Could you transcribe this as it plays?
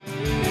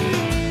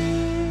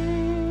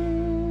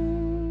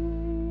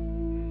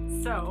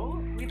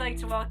like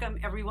to welcome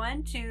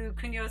everyone to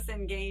Kunyos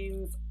and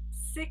Gain's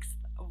 6th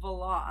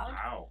vlog.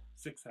 Wow,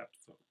 6th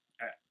episode.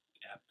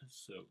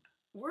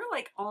 We're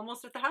like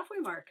almost at the halfway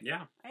mark.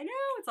 Yeah. I know,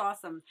 it's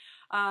awesome.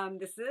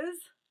 This is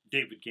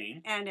David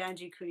Gain. and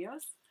Angie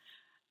Kunyos.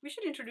 We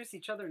should introduce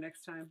each other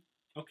next time.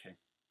 Okay,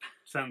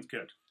 sounds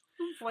good.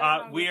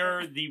 What we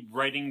are the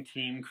writing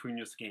team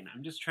Kunyos Gain.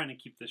 I'm just trying to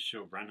keep this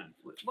show running.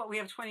 What, we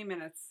have 20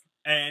 minutes.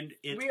 And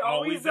it's We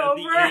always always at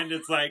over. the end,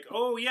 it's like,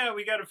 oh yeah,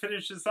 we got to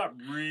finish this up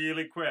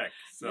really quick.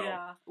 So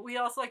Yeah. We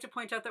also like to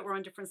point out that we're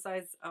on different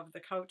sides of the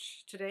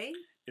couch today.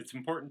 it's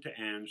important to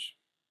Ange.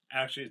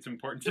 Actually, it's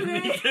important to Today-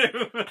 me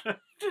too.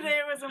 Today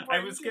it was important I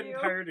was to getting you.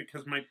 tired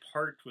because my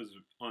part was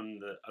on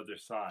the other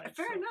side.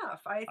 Fair so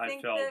enough. I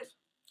think felt, that,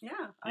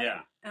 yeah. Yeah.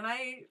 And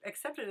I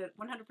accepted it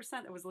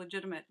 100%. It was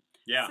legitimate.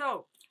 Yeah.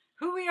 So,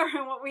 who we are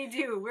and what we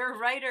do. We're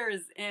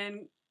writers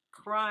in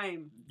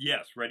crime.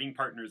 Yes, writing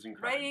partners in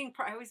crime.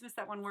 I always miss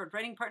that one word.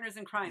 Writing partners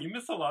in crime. You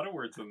miss a lot of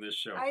words on this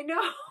show. I know.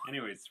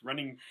 Anyways,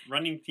 running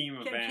team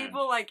of Can Ange.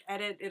 people like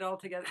edit it all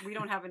together? We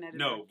don't have an editor.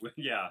 No,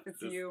 yeah. It's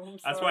this- you. I'm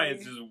That's why sorry.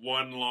 it's just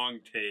one long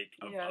take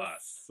of Yes.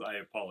 us. I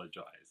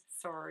apologize.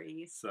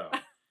 Sorry. So,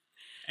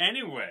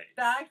 anyway.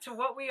 Back to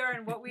what we are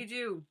and what we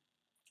do.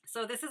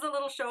 So this is a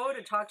little show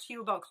to talk to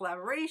you about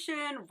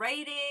collaboration,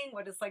 writing,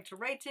 what it's like to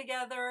write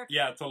together.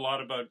 Yeah, it's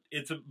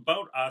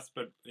about us,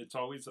 but it's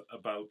always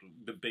about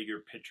the bigger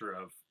picture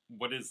of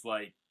what is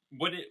like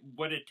what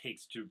it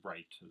takes to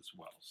write as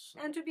well. So.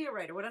 And to be a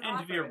writer. What an And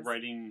author to be a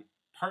is.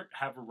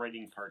 have a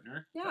writing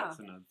partner. Yeah. That's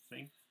another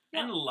thing.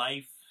 Yeah. And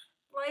life,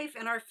 Life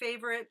and our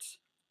favorite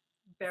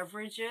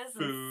beverages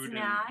food, and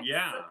snacks. and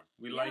yeah,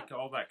 we Yeah. like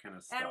all that kind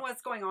of stuff. And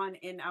what's going on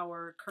in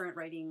our current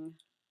writing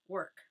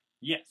work.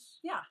 Yes.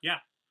 Yeah. Yeah.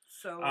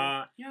 So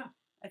Yeah.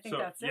 I think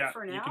that's it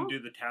for now. You can do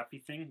the tappy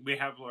thing. We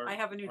have I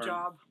have a new our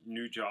job.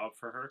 New job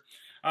for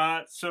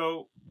her.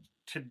 So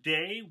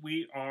today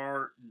we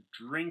are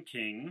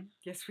drinking.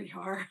 Yes, we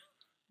are.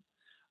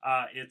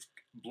 It's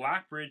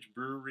Blackbridge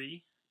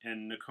Brewery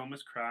and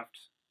Nokomis Craft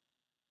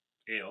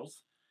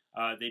Ales.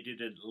 They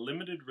did a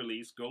limited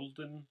release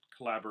golden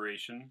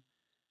collaboration,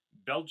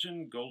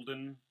 Belgian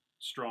Golden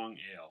Strong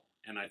Ale.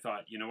 And I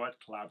thought, you know what,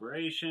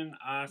 collaboration,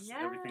 us,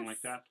 everything like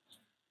Yes. that.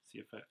 See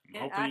if I'm It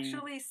hoping.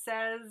 actually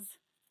says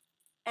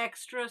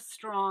extra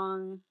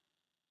strong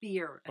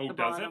beer at the does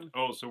bottom. it?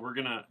 Oh, so we're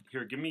gonna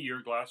here. Give me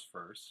your glass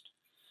first.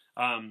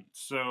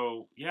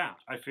 So yeah,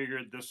 I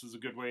figured this is a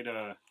good way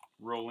to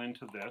roll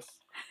into this.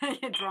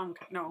 You're drunk.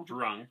 No.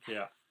 Drunk,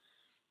 yeah.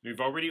 We've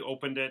already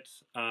opened it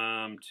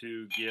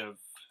to give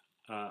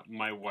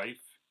my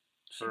wife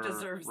She her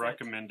deserves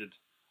recommended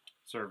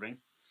serving.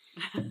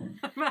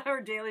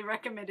 Her daily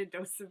recommended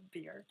dose of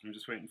beer. I'm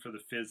just waiting for the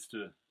fizz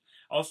to.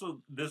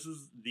 Also, this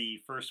is the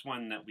first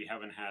one that we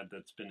haven't had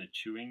that's been a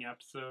chewing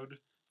episode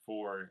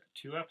for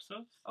 2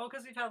 episodes. Oh,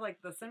 because we've had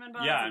like the cinnamon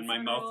buns. Yeah, and my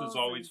mouth cinnamon is rolls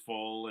always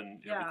full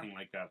and Yeah. everything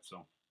like that,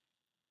 so.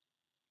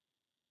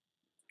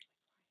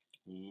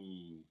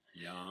 Ooh,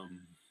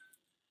 yum.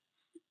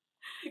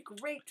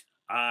 Great.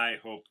 I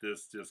hope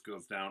this just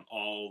goes down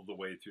all the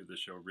way through the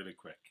show really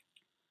quick.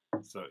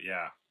 So,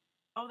 yeah.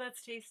 Oh,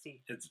 that's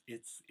tasty.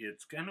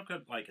 It's kind of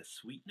got like a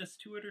sweetness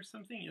to it or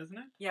something, isn't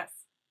it? Yes.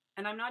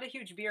 And I'm not a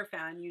huge beer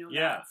fan, you know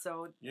Yeah. that.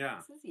 So Yeah.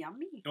 this is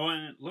yummy. Oh,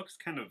 and it looks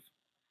kind of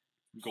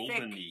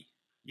golden-y.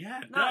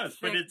 Yeah, it Not does,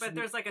 thick, but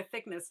there's like a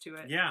thickness to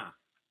it. Yeah.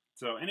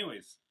 So,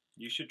 anyways,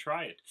 you should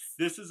try it.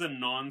 This is a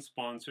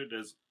non-sponsored.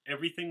 As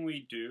everything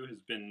we do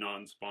has been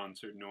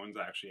non-sponsored. No one's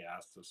actually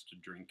asked us to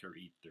drink or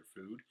eat their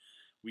food.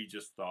 We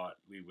just thought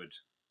we would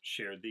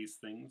share these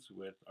things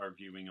with our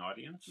viewing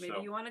audience. Maybe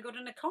so, you want to go to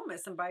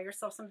Nokomis and buy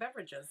yourself some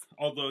beverages.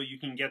 although you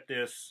can get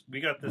this,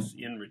 we got this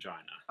in Regina.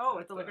 Oh,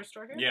 at the liquor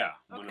store here? Yeah,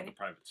 one of Okay. the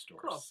private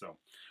stores. Cool. So,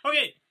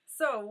 okay.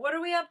 So, what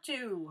are we up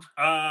to?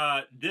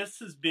 This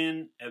has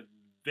been a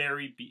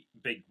very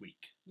big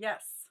week.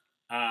 Yes,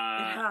 it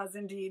Uh, has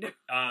indeed.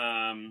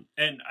 and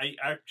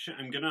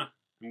I'm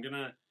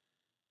gonna,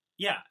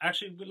 yeah,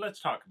 actually, let's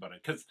talk about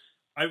it, because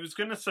I was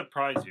gonna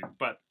surprise you,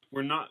 but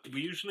we're not. We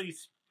usually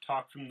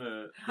talk from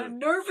the I'm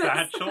nervous.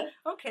 satchel,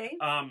 Okay.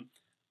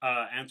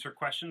 answer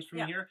questions from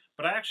Yeah. here,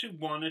 but I actually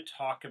want to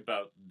talk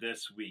about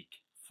this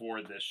week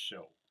for this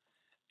show,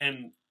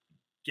 and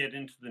get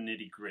into the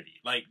nitty gritty,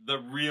 like the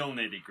real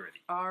nitty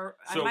gritty, I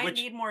So might which-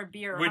 need more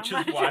beer. which How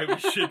is much? why we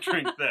should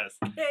drink this.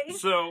 Okay.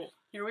 So.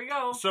 Here we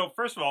go. So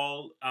first of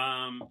all,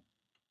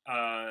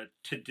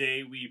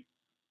 today we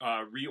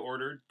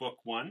reordered book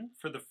 1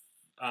 for the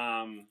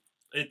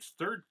its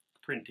 3rd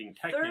printing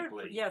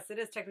technically. Yes, it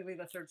is technically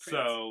the 3rd print.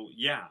 So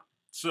yeah,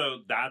 so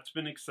that's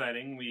been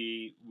exciting.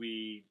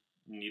 We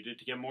needed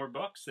to get more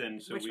books,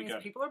 and so which we means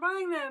got people are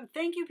buying them.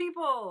 Thank you,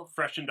 people.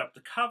 freshened up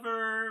the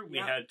cover. We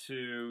Yep. had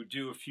to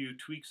do a few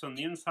tweaks on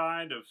the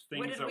inside of things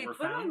What did that we were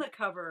put found. on the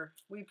cover?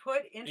 We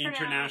put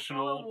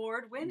international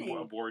award winning.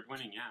 Award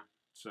winning, yeah.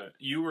 So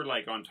you were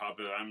like on top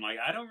of it. I'm like,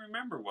 I don't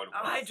remember what it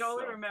was. I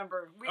totally so.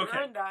 remember. We Okay.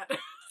 earned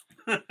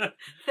that.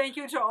 Thank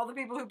you to all the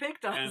people who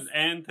picked us.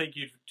 and thank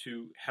you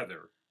to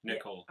Heather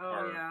Nickel, Oh,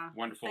 our yeah.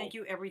 wonderful Thank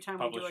you every time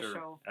we do a publisher,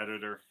 show.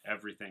 editor,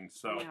 everything.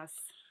 So, Yes.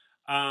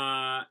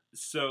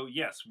 So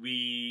yes,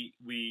 we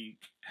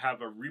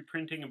have a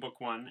reprinting of book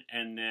 1,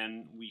 and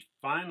then we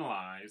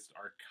finalized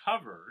our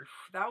cover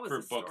That was for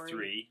a book story.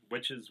 3,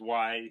 which is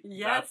why that's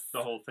Yes.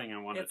 the whole thing I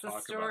wanted It's to a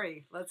talk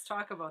story. Let's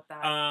talk about that.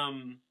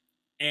 about.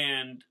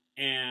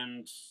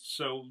 And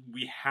so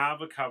we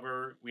have a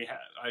cover.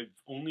 I've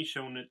only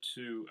shown it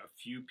to a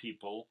few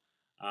people.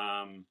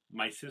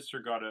 My sister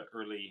got an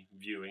early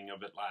viewing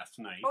of it last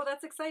night. Oh,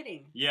 that's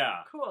exciting.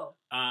 Yeah. Cool.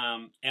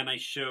 And I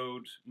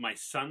showed my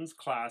son's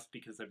class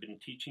because I've been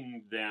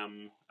teaching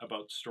them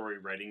about story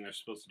writing. They're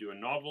supposed to do a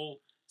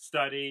novel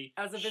study.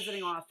 As a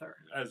visiting author.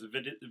 As a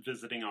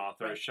visiting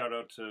author. Right. Shout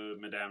out to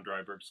Madame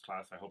Dryberg's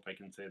class. I hope I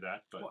can say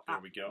that, but Well, there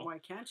we go. Why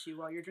can't you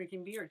while you're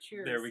drinking beer?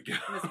 Cheers. There we go.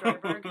 Miss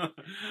Dryberg.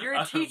 You're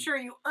a teacher.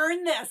 You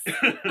earned this.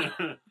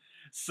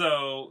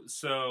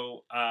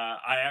 So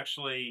I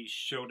actually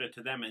showed it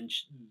to them, and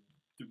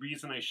the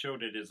reason I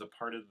showed it is a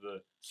part of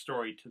the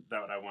story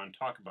that I want to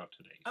talk about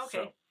today.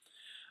 Okay.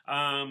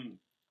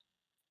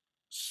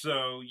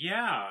 So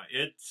yeah,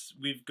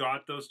 we've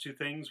got those two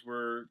things.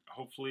 We're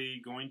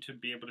hopefully going to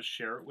be able to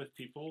share it with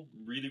people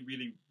really,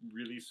 really,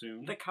 really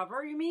soon. The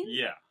cover, you mean?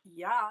 Yeah.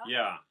 Yeah.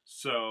 Yeah.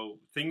 So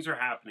things are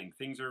happening.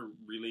 Things are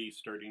really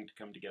starting to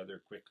come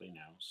together quickly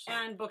now. So.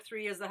 And book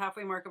 3 is the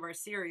halfway mark of our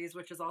series,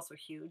 which is also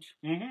huge.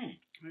 Mm-hmm.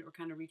 We're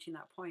kind of reaching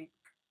that point.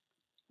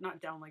 Not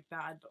down like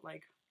bad, but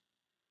like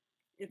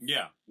it's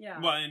yeah.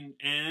 Well,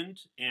 and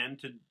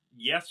to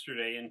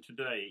yesterday and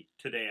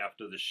today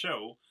after the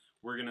show,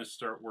 we're going to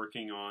start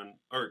working on,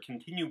 or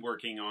continue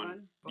working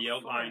on the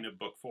outline of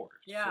book 4.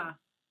 Yeah. So,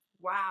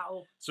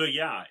 wow. So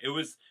yeah, it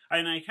was,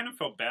 and I kind of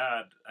felt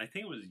bad. I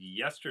think it was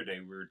yesterday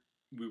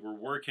we were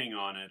working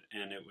on it,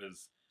 and it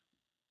was,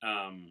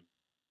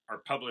 our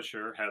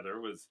publisher,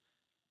 Heather, was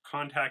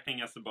contacting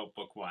us about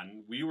book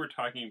 1. We were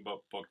talking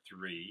about book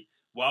 3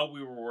 while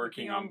we were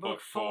working on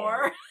book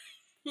 4.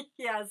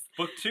 Yes.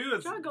 Book 2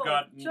 has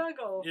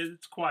juggle.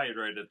 It's quiet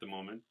right at the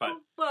moment, but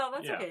well,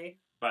 that's okay.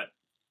 But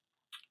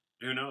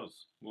who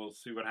knows? We'll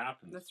see what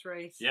happens. That's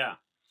right. Yeah.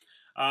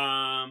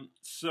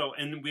 So,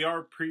 and we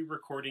are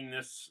pre-recording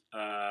this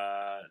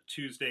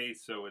Tuesday,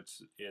 so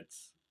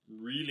it's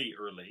really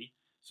early.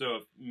 So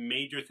if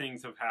major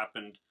things have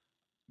happened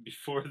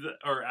before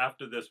or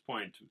after this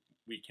point,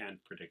 we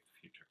can't predict the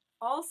future.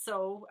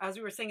 Also, as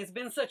we were saying, it's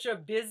been such a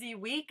busy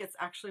week. It's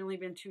actually only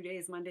been 2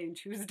 days, Monday and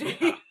Tuesday.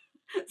 Yeah.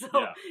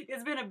 So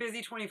it's been a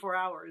busy 24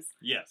 hours.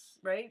 Yes.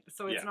 Right?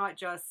 So it's not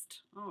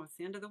just, it's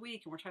the end of the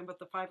week and we're talking about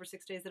the 5 or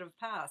 6 days that have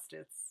passed.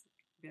 It's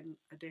been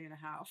a day and a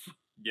half.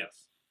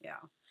 Yes. Yeah.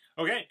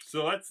 Okay,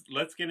 so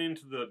let's get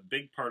into the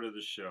big part of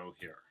the show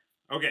here.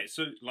 Okay,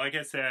 so like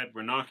I said,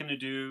 we're not going to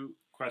do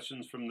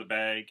questions from the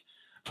bag.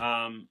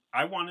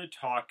 I want to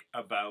talk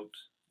about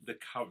the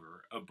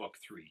cover of book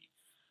 3.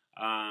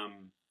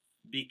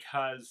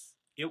 Because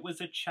it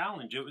was a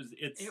challenge. It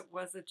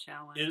was a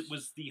challenge. It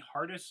was the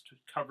hardest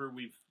cover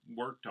we've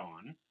worked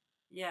on.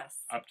 Yes.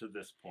 Up to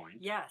this point.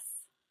 Yes.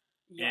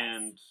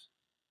 And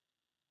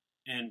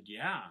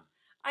yeah.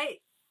 I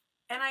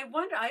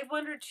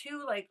wonder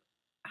too, like,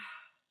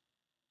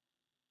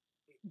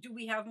 do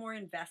we have more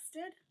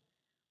invested?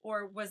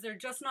 Or was there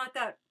just not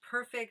that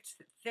perfect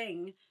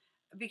thing?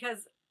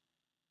 Because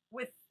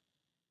with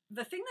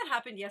the thing that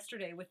happened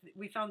yesterday,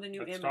 we found the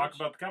new image. Let's talk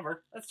about the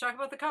cover. Let's talk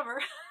about the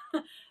cover.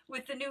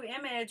 With the new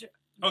image.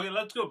 Okay,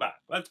 let's go back.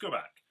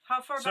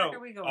 How far back are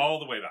we going? All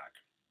the way back.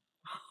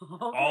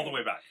 Okay. All the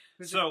way back.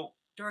 So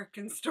dark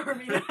and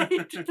stormy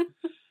night.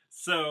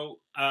 So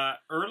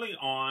early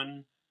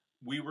on,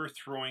 we were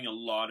throwing a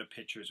lot of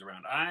pictures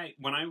around.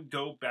 When I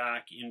go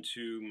back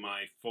into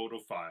my photo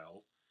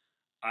file,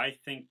 I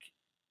think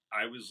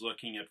I was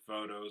looking at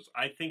photos.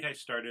 I think I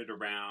started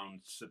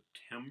around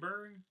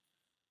September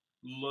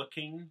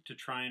looking to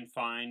try and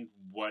find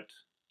what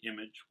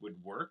image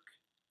would work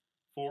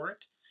for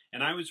it.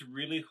 And I was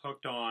really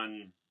hooked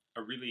on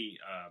a really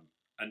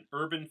an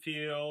urban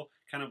feel,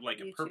 kind of like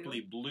a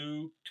purpley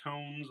blue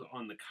tones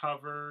on the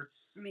cover.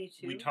 Me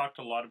too. We talked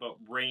a lot about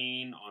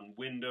rain on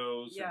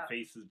windows and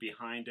faces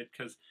behind it,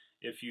 because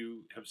if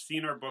you have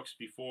seen our books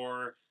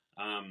before,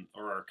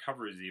 or our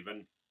covers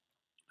even,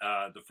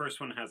 the first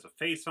one has a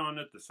face on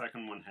it, the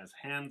second one has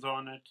hands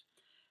on it.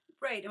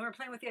 Right, and we're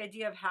playing with the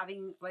idea of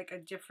having like a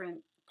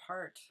different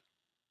part.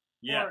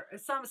 Yeah. Or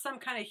some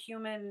kind of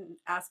human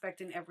aspect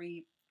in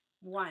every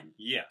one.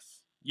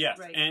 Yes.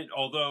 Right. And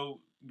although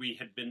we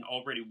had been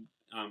already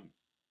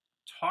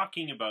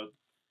talking about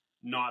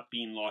not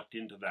being locked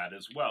into that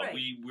as well, right.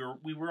 we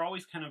were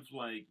always kind of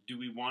like, do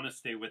we want to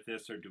stay with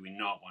this or do we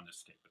not want to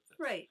stay with this?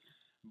 Right.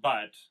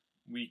 But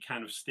we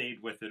kind of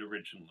stayed with it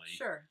originally.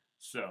 Sure.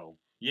 So,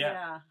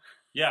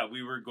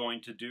 we were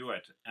going to do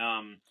it.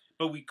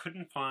 But we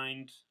couldn't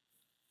find,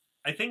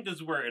 I think this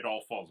is where it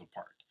all falls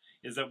apart,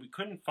 is that we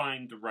couldn't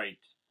find the right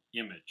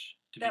image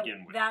to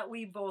begin with. That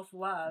we both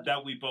loved.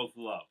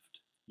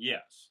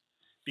 Yes.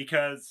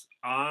 Because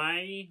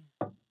I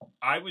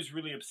was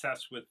really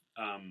obsessed with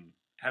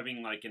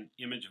having like an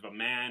image of a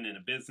man in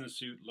a business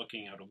suit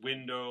looking out a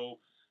window,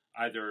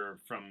 either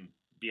from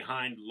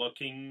behind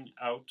looking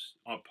out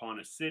upon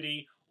a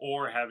city,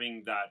 or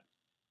having that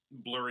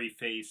blurry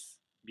face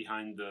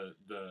behind the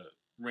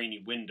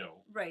rainy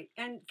window Right.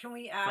 And can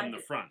we from add the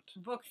front.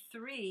 book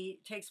 3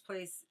 takes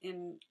place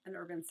in an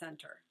urban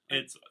center?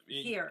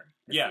 Here.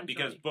 Yeah,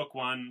 because book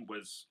 1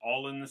 was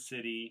all in the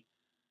city,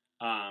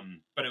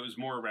 but it was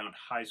more around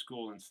high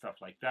school and stuff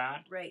like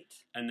that. Right.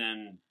 And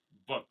then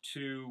book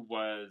 2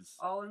 was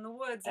all in the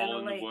woods,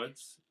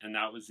 and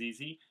that was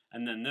easy.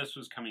 And then this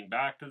was coming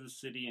back to the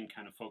city and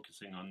kind of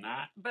focusing on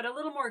that. But a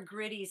little more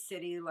gritty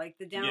city, like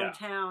the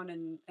downtown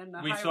and the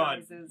high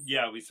rises.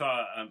 Yeah, we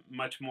saw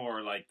much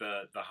more like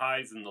the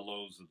highs and the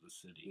lows of the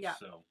city. Yeah.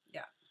 So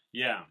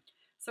yeah.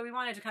 So we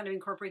wanted to kind of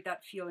incorporate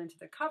that feel into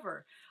the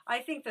cover. I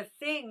think the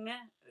thing,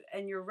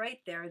 and you're right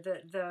there,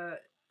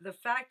 the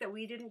fact that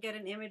we didn't get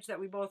an image that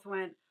we both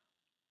went,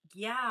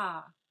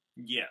 yeah.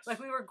 Yes. Like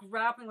we were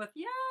grappling with,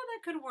 yeah,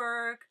 that could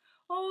work.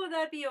 Oh,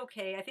 that'd be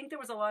okay. I think there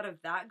was a lot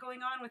of that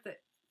going on with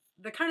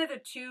the kind of the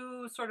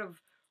two sort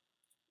of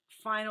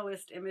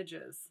finalist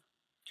images.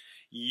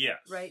 Yes.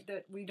 Right,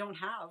 that we don't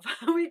have.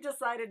 We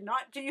decided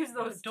not to use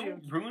those two.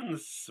 Don't ruin the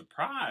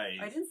surprise.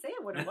 I didn't say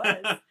what it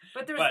was.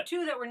 But there's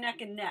two that were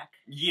neck and neck.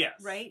 Yes.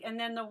 Right? And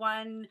then the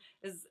one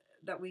is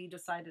that we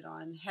decided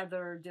on,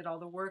 Heather did all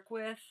the work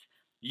with.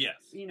 Yes.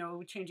 You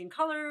know, changing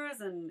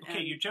colors and...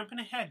 Okay, you're jumping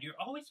ahead. You're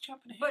always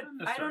jumping ahead but on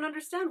this. I don't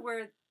understand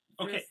where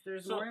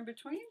there's so, more in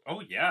between.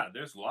 Oh, yeah,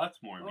 there's lots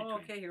more in between. Oh,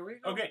 okay, here we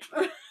go. Okay,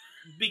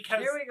 because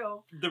here we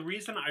go. The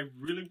reason I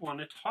really want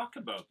to talk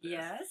about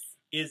this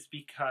is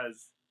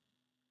because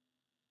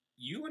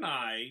you and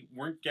I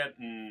weren't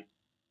getting,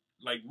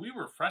 like, we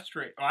were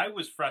frustrated. I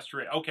was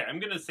frustrated. Okay, I'm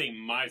going to say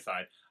my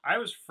side. I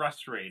was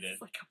frustrated.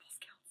 It's like couples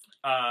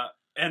counseling.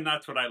 And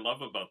that's what I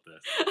love about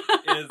this,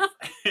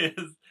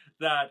 is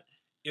that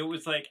it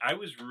was like, I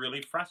was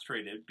really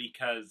frustrated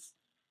because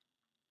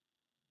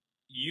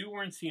you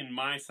weren't seeing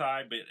my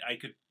side, but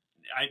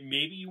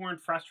maybe you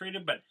weren't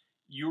frustrated, but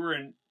you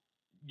were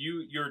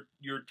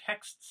your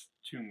texts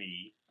to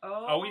me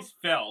always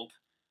felt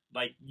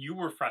like you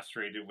were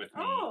frustrated with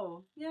me.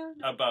 Oh, yeah.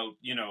 About,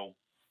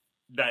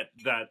 that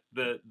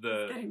the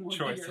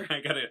choice.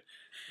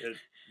 It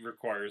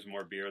requires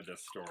more beer,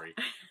 this story.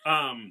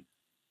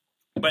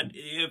 But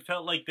it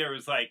felt like there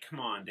was like, come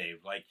on, Dave,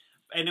 like,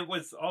 and it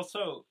was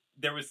also,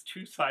 there was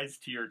two sides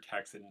to your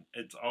text, and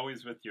it's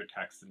always with your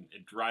text, and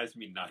it drives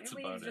me nuts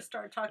Maybe about we it. just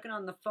start talking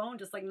on the phone,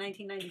 just like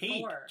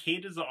 1994.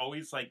 Kate is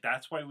always like,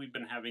 that's why we've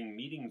been having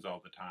meetings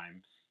all the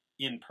time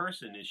in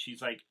person, is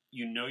she's like,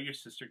 your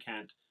sister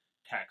can't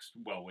text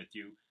well with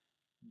you,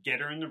 get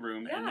her in the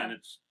room, and then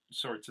it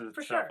sorts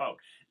itself out.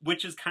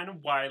 Which is kind of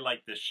why I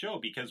like this show,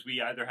 because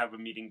we either have a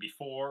meeting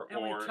before and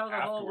or we tell the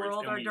afterwards. whole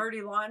world our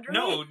dirty laundry.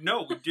 No,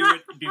 we do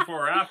it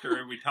before or after,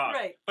 and we talk.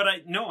 Right. But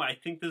I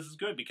think this is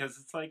good, because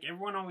it's like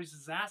everyone always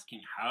is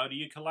asking, how do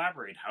you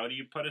collaborate? How do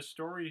you put a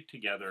story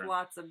together?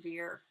 Lots of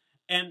beer.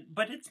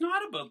 But it's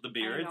not about the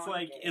beer. It's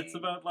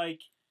about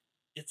like,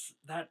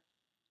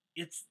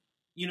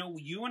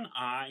 you and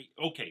I.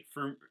 Okay,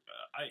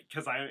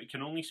 because I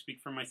can only speak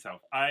for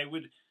myself. I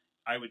would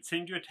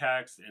send you a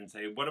text and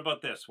say, what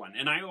about this one?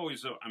 And I'm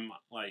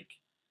like,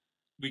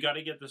 we got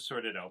to get this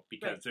sorted out,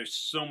 because there's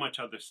so much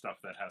other stuff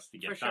that has to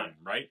get done,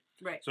 right?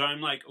 Right. So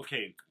I'm like,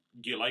 okay,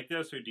 do you like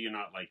this or do you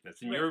not like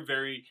this? And you're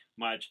very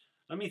much,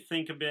 let me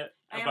think a bit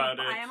about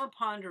it. I am a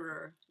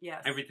ponderer,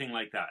 yes. Everything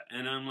like that.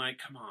 And I'm like,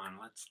 come on,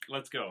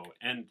 let's go.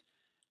 And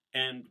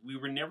we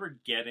were never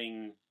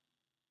getting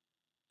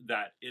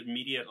that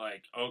immediate,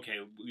 like, okay,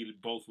 we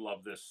both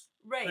love this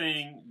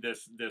thing,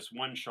 this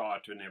one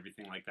shot and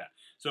everything like that.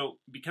 So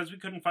because we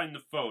couldn't find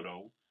the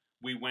photo,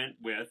 we went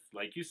with,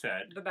 like you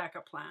said, the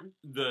backup plan.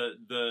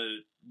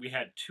 We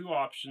had two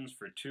options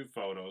for two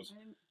photos.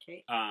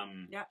 Okay.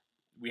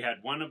 We had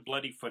one of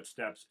bloody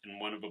footsteps and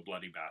one of a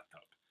bloody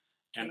bathtub.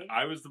 And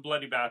I was the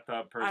bloody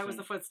bathtub person. I was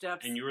the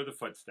footsteps. And you were the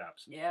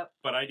footsteps. Yep.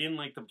 But I didn't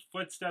like the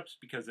footsteps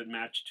because it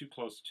matched too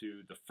close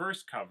to the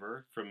first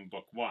cover from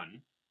book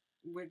 1.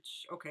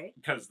 Which,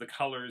 because the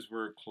colors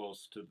were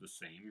close to the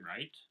same,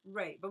 right?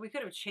 Right, but we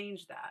could have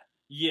changed that.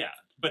 Yeah,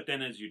 but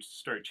then as you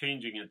start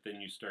changing it,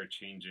 then you start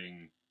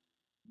changing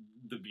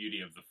the beauty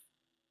of the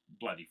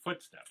bloody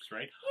footsteps,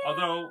 right? Yeah.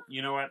 Although,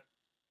 you know what?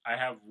 I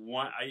have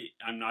one,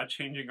 I'm not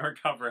changing our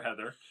cover,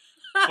 Heather.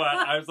 But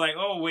I was like,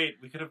 oh, wait,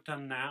 we could have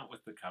done that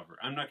with the cover.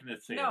 I'm not going to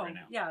say it right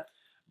now. Yeah.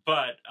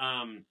 But,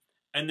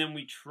 and then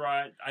we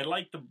tried, I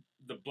like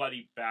the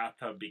bloody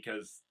bathtub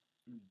because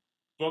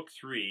book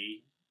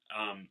 3...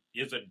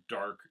 is a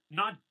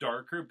not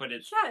darker, but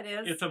it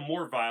is. It's a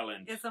more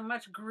violent. It's a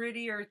much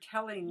grittier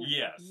telling.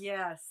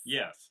 Yes.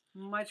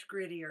 Much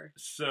grittier.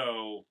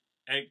 So,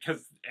 I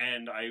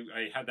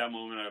had that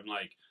moment. I'm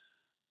like,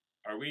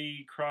 are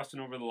we crossing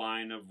over the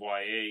line of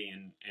YA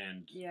and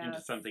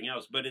into something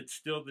else? But it's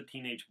still the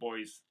teenage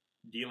boys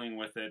dealing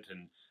with it,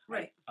 and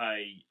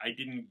I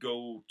didn't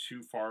go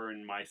too far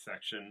in my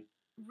section.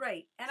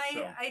 Right, and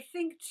I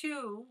think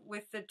too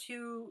with the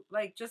two,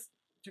 like, just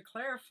to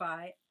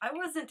clarify, I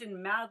wasn't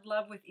in mad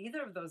love with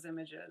either of those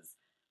images.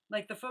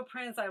 Like, the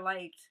footprints I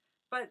liked,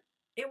 but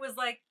it was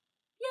like,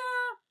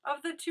 yeah,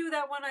 of the two,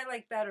 that one I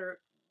like better.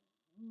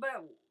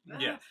 but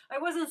Yes. I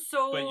wasn't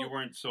so. But you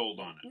weren't sold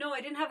on it. No,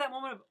 I didn't have that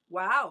moment of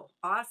wow,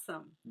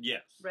 awesome,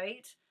 Yes.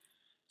 right?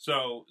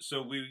 So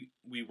we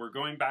were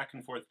going back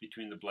and forth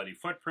between the bloody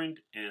footprint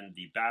and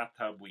the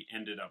bathtub. We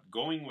ended up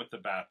going with the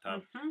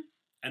bathtub,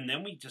 and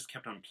then we just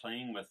kept on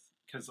playing with,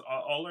 because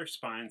all our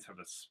spines have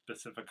a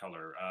specific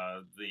color.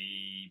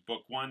 The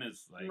book one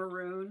is like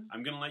maroon.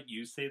 I'm gonna let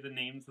you say the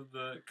names of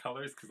the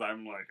colors because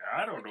I'm like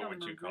I don't know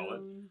what you call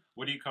it.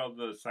 What do you call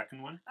the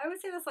second one? I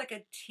would say that's like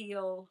a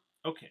teal.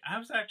 Okay, I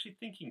was actually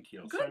thinking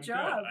teal. Good so I'm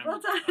job. Good.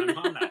 Well done. I'm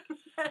on that.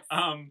 Yes.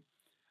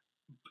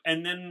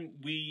 And then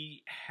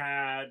we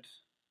had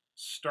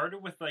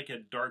started with like a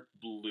dark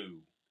blue.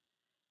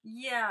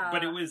 Yeah.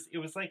 But it was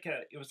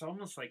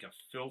almost like a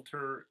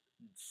filter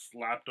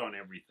slapped on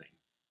everything.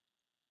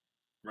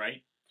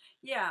 Right?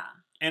 Yeah.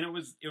 And it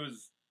was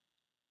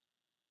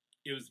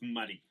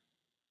muddy.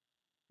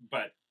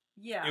 But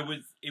yeah. it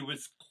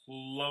was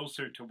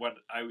closer to what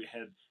I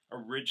had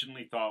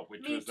originally thought,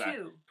 which Me was too.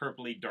 that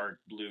purpley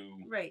dark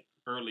blue right.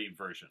 early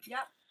version.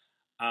 Yep.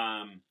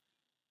 And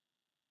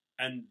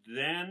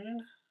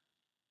then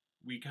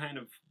we kind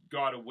of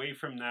got away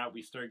from that.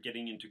 We started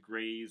getting into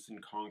grays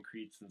and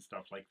concretes and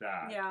stuff like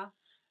that. Yeah.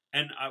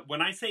 And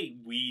when I say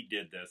we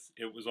did this,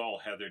 it was all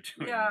Heather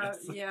doing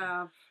this.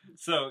 Yeah.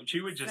 So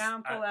she would just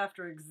example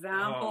after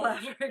example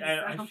after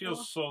example. I feel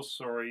so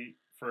sorry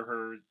for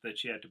her that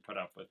she had to put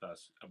up with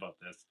us about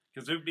this,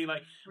 because it would be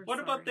like, what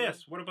about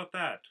this? What about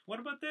that? What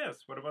about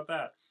this? What about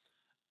that?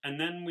 And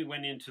then we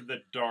went into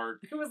the dark.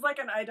 It was like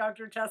an eye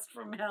doctor test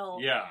from hell.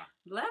 Yeah.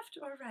 Left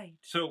or right?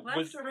 So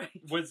left or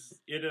right? Was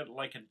it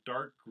like a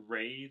dark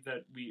gray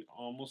that we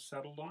almost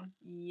settled on?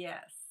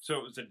 Yes. So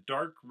it was a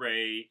dark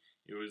gray.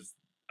 It was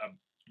a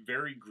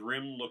very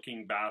grim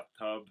looking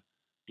bathtub,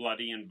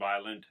 bloody and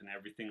violent and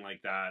everything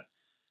like that.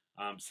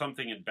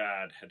 Something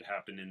bad had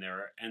happened in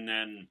there. And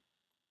then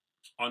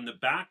on the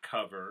back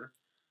cover,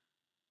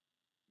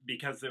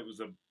 because it was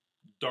a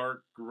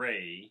dark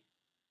gray,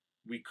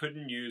 we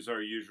couldn't use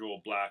our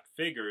usual black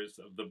figures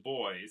of the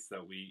boys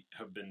that we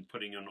have been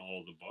putting on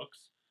all the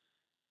books.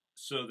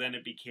 So then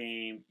it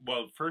became,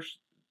 well, first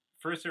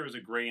there was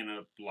a gray and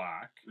a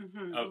black.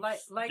 Mm-hmm.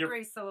 Light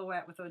gray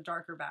silhouette with a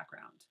darker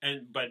background.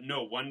 But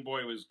no, one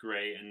boy was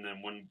gray and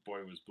then one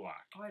boy was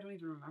black. Oh, I don't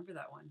even remember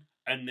that one.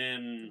 And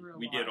then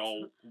we did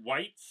all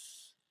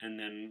whites and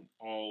then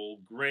all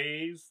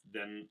grays.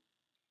 Then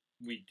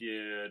we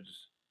did...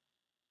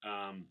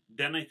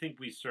 then I think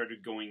we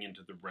started going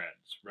into the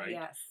reds, right?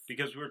 Yes.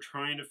 Because we were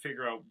trying to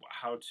figure out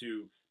how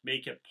to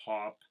make it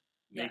pop,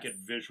 make it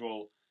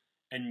visual.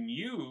 And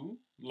you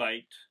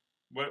liked,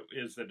 what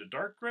is it, a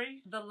dark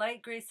gray? The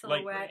light gray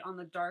silhouette on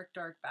the dark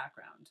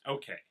background.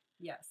 Okay.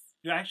 Yes.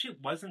 It actually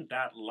wasn't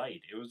that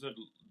light. It was a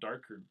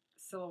darker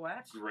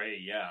silhouette. Gray,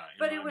 yeah.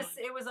 But it was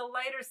a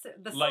lighter.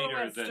 The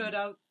silhouette stood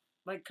out,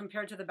 like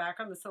compared to the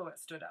background. The silhouette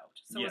stood out.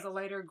 So it was a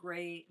lighter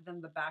gray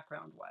than the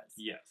background was.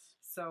 Yes.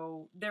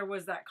 So there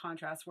was that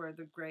contrast where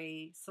the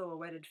gray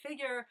silhouetted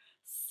figure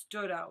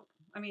stood out.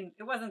 I mean,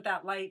 it wasn't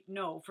that light,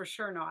 no, for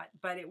sure not.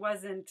 But it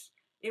wasn't.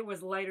 It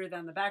was lighter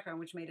than the background,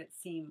 which made it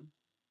seem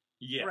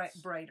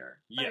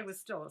brighter. But it was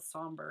still a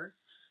somber.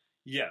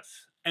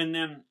 Yes. And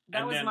then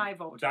that was my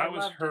vote. That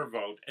was her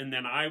vote. And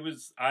then I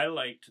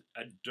liked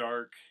a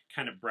dark,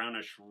 kind of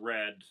brownish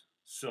red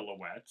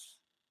silhouette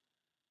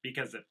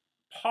because it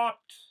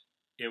popped.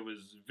 It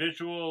was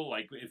visual.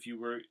 Like if you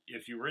were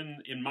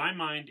in my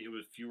mind, it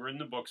was if you were in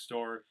the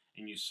bookstore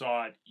and you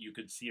saw it, you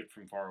could see it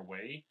from far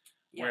away.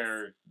 Yes.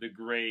 Where the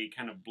gray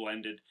kind of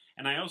blended.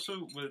 And I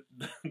also, with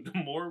the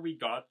more we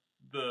got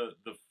the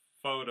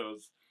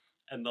photos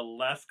and the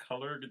less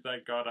color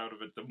that got out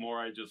of it, the more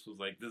I just was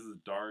like, this is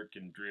dark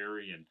and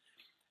dreary.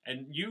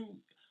 And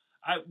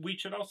we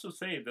should also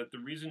say that the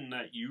reason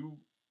that you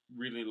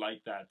really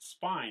liked that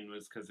spine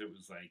was because it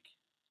was like,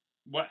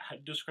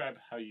 describe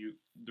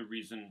the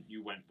reason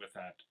you went with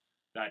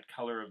that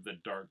color of the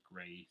dark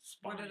gray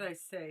spine. What did I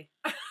say?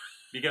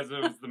 Because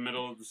it was the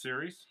middle of the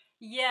series?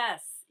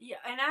 Yes. Yeah.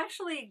 And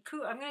actually,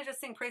 I'm going to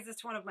just sing praises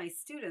to one of my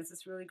students,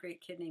 this really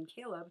great kid named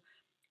Caleb,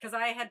 because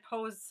I had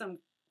posed some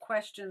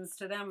questions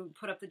to them,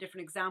 put up the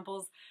different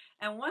examples.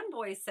 And one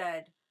boy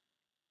said,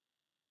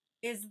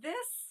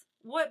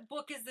 what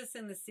book is this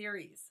in the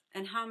series?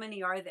 And how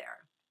many are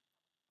there?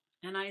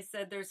 And I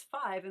said, there's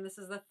 5, and this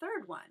is the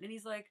 3rd one. And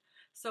he's like,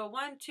 so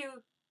 1, 2,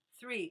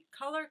 3,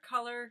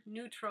 color,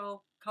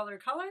 neutral, color,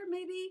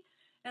 maybe?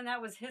 And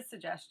that was his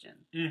suggestion.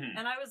 Mm-hmm.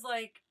 And I was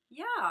like,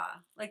 yeah,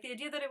 like the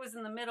idea that it was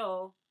in the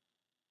middle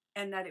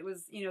and that it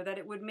was, that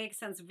it would make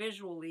sense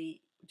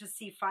visually to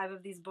see 5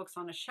 of these books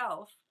on a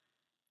shelf.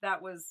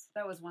 That was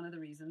one of the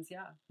reasons.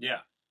 Yeah.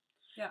 Yeah.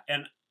 Yeah.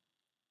 And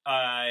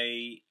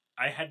I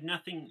had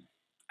nothing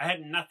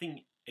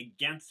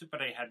against it,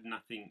 but I had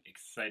nothing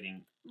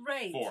exciting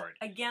for it.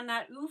 Again,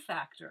 that ooh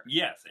factor.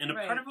 Yes. And a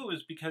part of it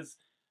was because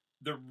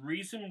the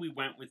reason we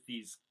went with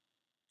these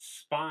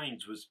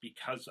spines was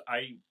because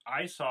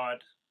I saw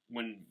it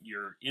when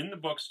you're in the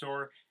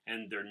bookstore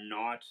and they're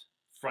not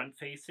front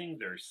facing,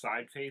 they're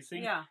side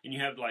facing. Yeah. And you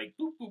have like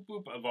boop, boop,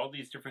 boop of all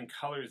these different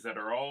colors that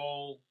are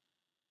all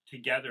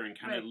together and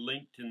kind of Right.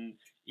 linked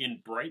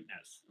in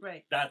brightness.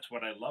 Right. That's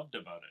what I loved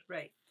about it.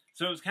 Right.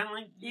 So it was kind of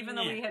like, Even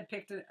though meh. we had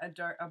picked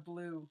a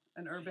blue,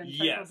 an urban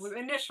type Yes. of blue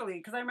initially,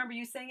 because I remember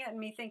you saying it and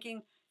me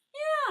thinking,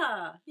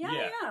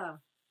 yeah.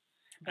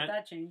 But And-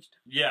 that changed.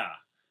 Yeah.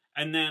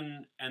 And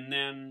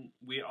then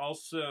we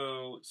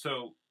also,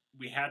 so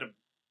we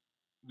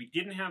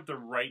didn't have the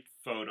right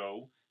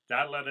photo.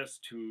 That led us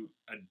to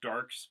a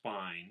dark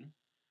spine,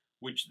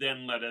 which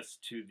then led us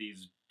to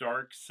these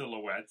dark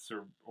silhouettes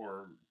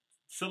or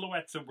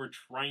silhouettes that were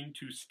trying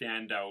to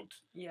stand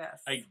out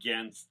Yes.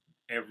 against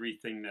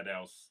everything that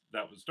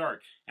was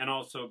dark. And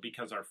also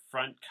because our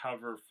front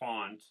cover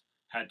font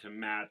had to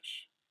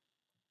match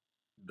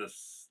the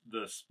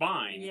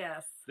spine,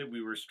 Yes. that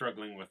we were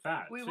struggling with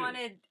that We too.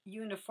 wanted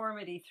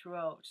uniformity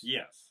throughout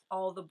Yes.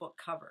 all the book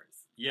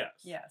covers.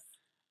 Yes. Yes.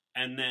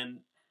 And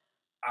then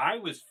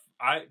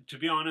to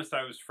be honest,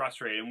 I was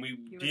frustrated, and we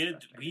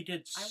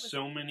did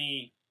so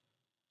many.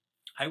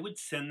 I would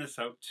send this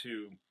out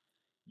to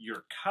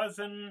your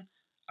cousin.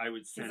 I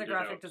would send He's a it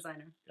graphic out,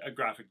 designer. a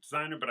graphic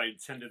designer, but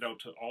I'd send it out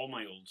to all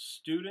my old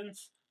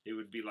students. They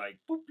would be like,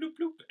 boop, bloop,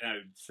 bloop. And I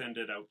would send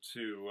it out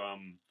to,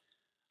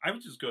 I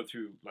would just go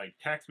through like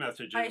text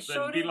messages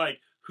and be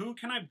like, who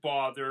can I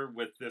bother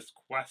with this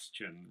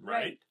question,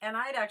 right? And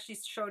I'd actually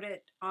showed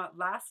it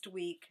last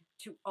week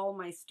to all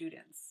my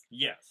students.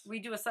 Yes. We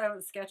do a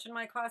silent sketch in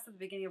my class at the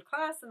beginning of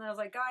class, and I was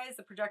like, guys,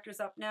 the projector's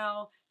up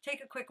now.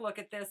 Take a quick look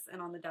at this.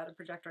 And on the data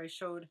projector, I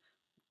showed,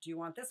 do you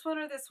want this one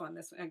or this one?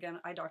 This, again,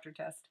 eye doctor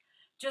test.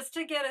 Just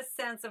to get a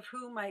sense of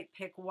who might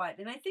pick what.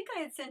 And I think I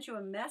had sent you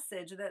a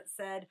message that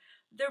said,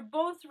 they're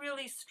both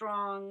really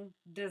strong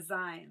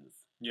designs.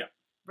 Yeah.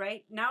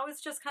 Right? Now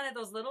it's just kind of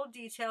those little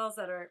details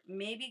that are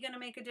maybe going to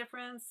make a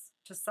difference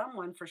to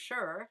someone for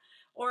sure,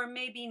 or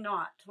maybe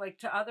not. Like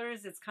to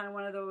others, it's kind of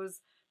one of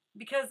those,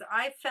 because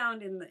I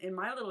found in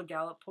my little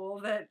Gallup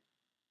poll that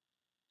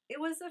it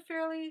was a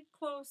fairly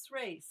close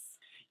race.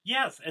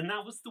 Yes, and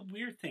that was the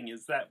weird thing,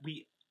 is that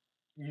we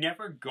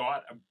never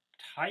got a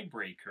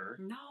tiebreaker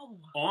No.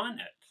 on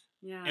it.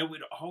 Yeah. It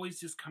would always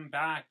just come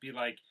back, be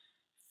like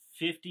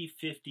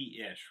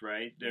 50-50-ish,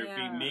 right? There'd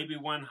Yeah. be maybe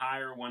one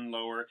higher, one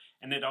lower,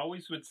 and it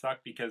always would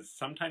suck because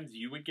sometimes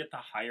you would get the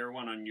higher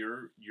one on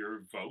your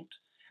vote,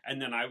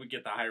 and then I would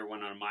get the higher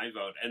one on my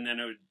vote, and then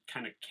it would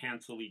kind of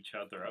cancel each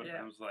other out. Yeah.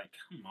 And I was like,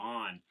 come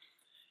on.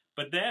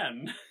 But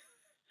then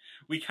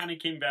we kind of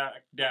came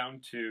back down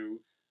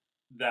to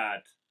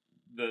that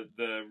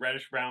the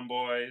reddish brown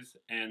boys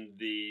and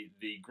the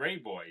gray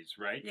boys,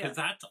 right? Because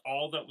that's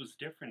all that was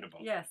different about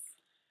them. Yes.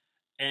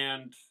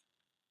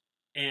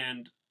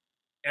 And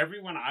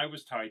everyone I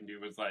was talking to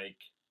was like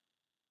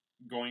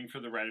going for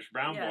the reddish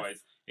brown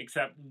boys,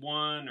 except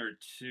one or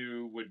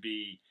two would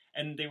be,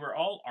 and they were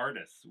all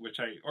artists,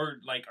 or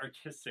like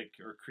artistic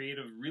or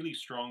creative, really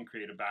strong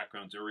creative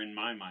backgrounds, or in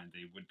my mind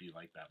they would be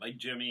like that. Like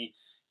Jimmy,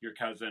 your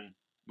cousin,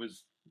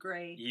 was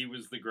gray. He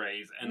was the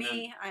grays, and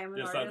Me, I am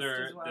an artist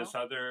as well. This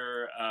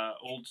other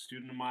old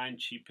student of mine,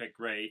 she picked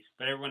gray,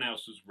 but everyone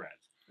else was red.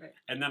 Right.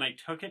 And then I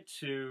took it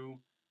to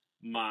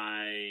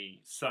my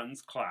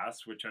son's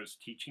class, which I was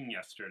teaching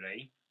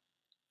yesterday,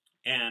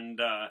 and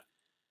I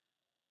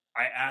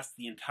asked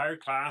the entire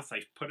class.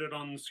 I put it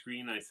on the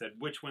screen. I said,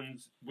 "Which one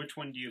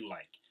do you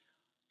like?"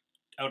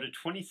 Out of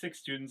 26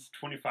 students,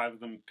 25 of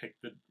them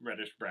picked the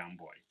reddish brown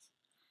boys,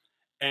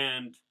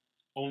 and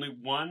only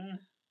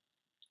one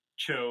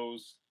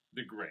chose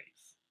the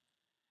grays.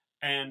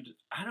 And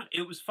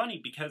it was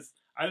funny because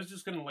I was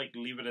just gonna like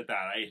leave it at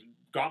that. I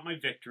got my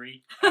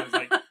victory. I was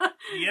like,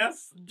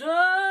 yes,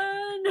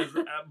 done.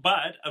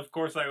 But of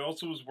course, I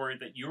also was worried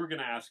that you were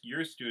gonna ask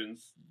your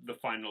students the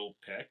final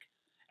pick,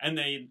 and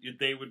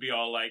they would be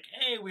all like,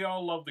 "Hey, we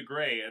all love the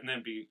gray," and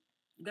then be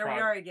there we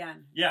are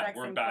again. Yeah,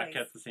 we're back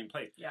at the same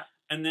place. Yeah.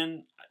 And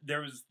then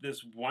there was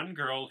this one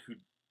girl who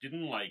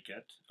didn't like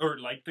it, or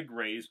liked the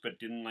grays but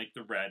didn't like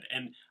the red,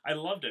 and I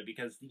loved it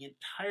because the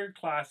entire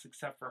class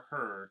except for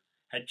her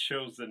had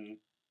chosen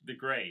the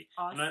gray.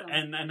 Awesome.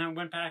 And I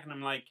went back and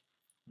I'm like,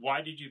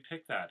 why did you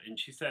pick that? And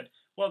she said,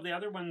 well, the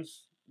other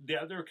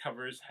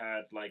covers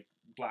had like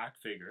black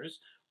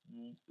figures.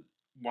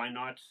 Why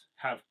not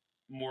have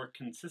more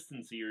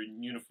consistency or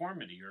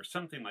uniformity or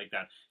something like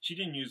that? She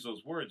didn't use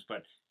those words,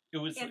 but it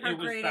was in her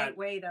grade 8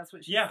 way. That's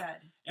what she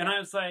said. And I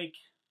was like,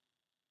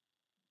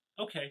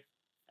 okay.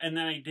 And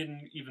then I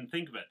didn't even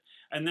think of it.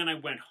 And then I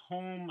went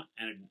home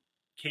and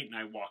Kate and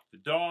I walked the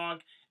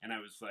dog, and I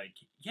was like,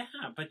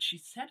 yeah, but she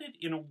said it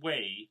in a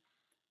way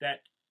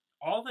that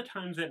all the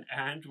times that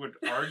Ange would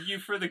argue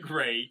for the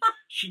gray,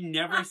 she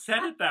never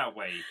said it that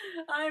way.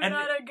 I'm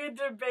not a good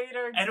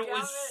debater. And it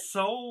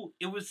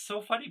was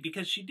so funny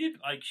because she didn't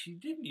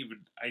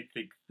even, I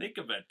think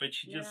of it, but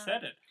she just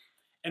said it.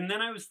 And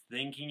then I was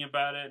thinking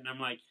about it, and I'm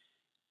like,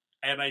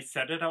 and I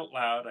said it out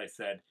loud. I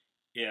said,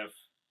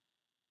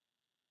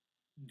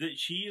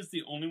 she is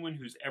the only one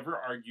who's ever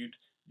argued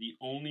the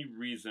only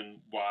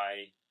reason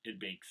why it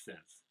makes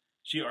sense.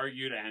 She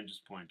argued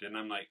Ange's point, and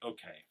I'm like,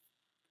 okay,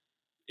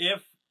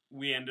 if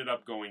we ended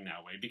up going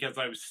that way, because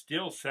I was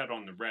still set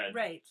on the red,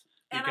 right?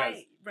 And because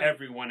right.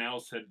 everyone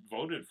else had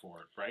voted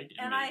for it, right? It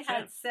And made I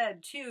had sense.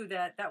 said too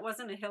that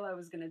wasn't a hill I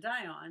was going to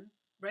die on,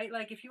 right?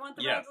 Like if you want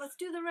the Yes. red, let's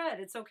do the red.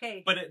 It's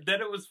okay. But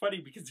then it was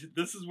funny because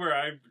this is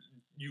where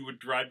you would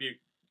drive me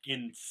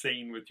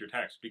insane with your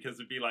text, because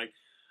it'd be like,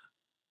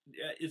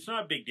 it's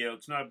not a big deal.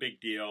 It's not a big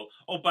deal.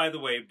 Oh, by the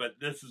way, but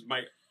this is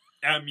my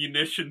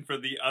ammunition for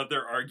the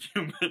other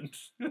argument.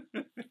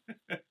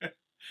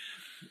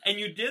 And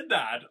you did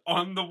that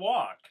on the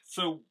walk.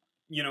 So,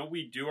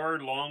 we do our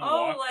long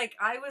walk. Oh, like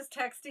I was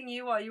texting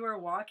you while you were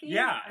walking?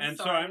 Yeah, I'm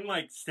so sorry. I'm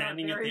like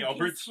standing at the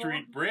Albert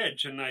Street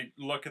Bridge, and I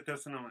look at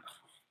this and I'm like,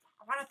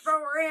 I want to throw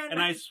her in.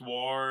 And I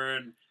swore,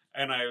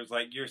 and I was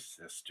like, your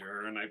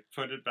sister, and I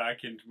put it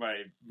back into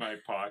my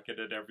pocket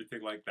and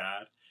everything like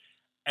that.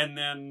 And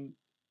then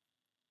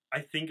I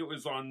think it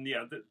was on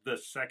the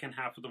second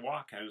half of the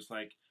walk, I was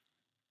like,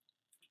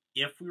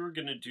 if we were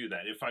going to do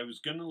that, if I was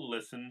going to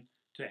listen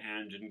to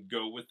Ange and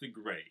go with the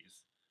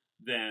Greys,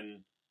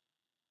 then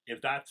if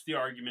that's the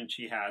argument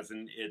she has,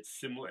 and it's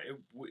similar,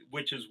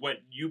 which is what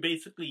you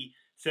basically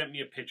sent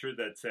me a picture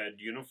that said,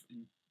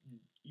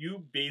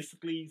 you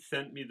basically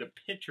sent me the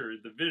picture,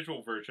 the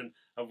visual version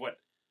of what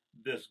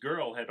this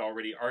girl had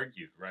already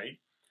argued, right?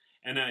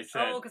 And I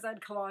said, oh, because I'd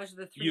collaged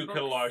the 3 books. You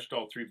collaged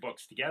all 3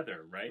 books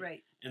together, right?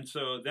 Right. And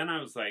so then I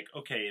was like,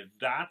 okay, if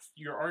that's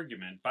your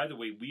argument, by the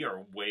way, we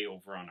are way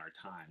over on our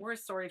time. We're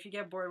sorry. If you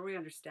get bored, we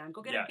understand.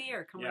 Go get a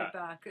beer. Come right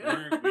back.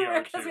 We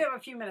are because we have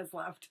a few minutes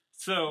left.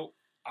 So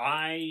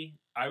I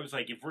was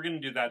like, if we're going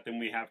to do that, then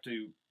we have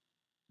to,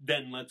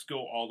 then let's go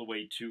all the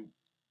way to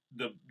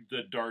the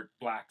dark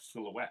black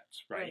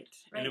silhouettes, right?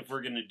 And if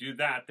we're going to do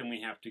that, then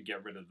we have to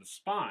get rid of the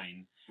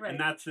spine. Right. And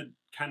that's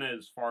kind of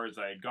as far as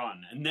I had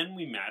gone. And then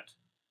we met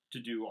to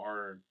do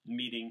our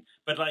meeting.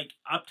 But like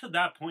up to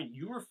that point,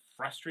 you were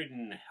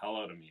frustrating the hell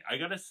out of me. I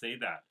got to say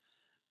that.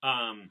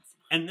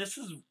 And this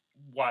is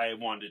why I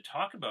wanted to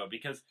talk about it,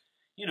 because,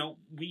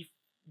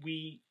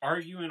 we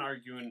argue and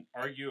argue and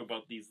argue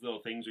about these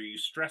little things, or you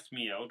stress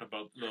me out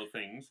about little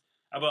things,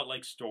 about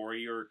like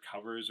story or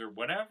covers or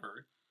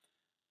whatever.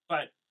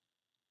 But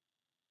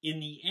in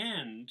the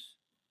end,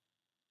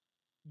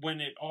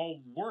 when it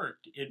all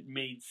worked, it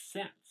made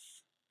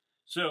sense.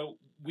 So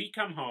we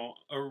come home,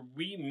 or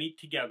we meet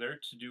together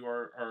to do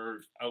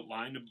our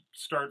outline, to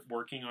start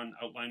working on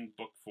outline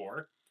book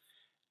 4.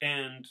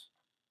 And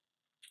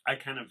I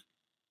kind of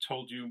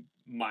told you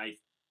my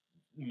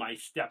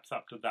steps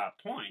up to that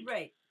point.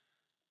 Right.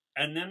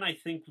 And then I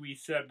think we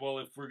said, well,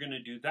 if we're going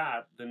to do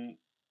that, then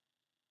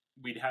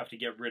we'd have to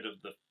get rid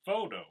of the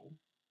photo.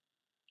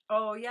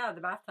 Oh, yeah,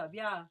 the bathtub,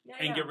 yeah.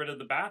 And get rid of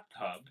the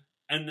bathtub.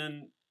 And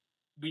then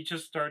we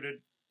just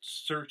started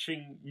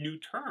searching new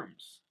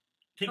terms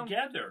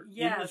together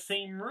in the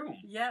same room.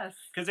 Yes.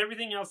 Because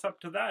everything else up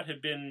to that had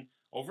been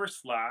over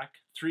Slack,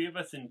 3 of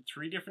us in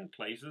 3 different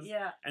places,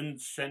 and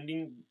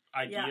sending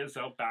ideas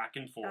out back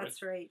and forth.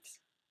 That's right.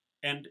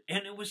 And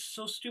it was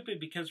so stupid,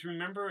 because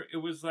remember, it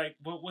was like,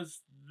 what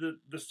was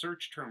the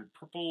search term?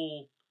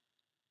 Purple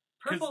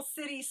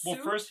City suit?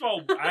 Well, first of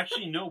all,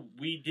 actually, no,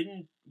 we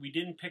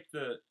didn't pick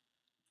the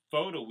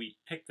photo, we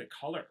picked the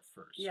color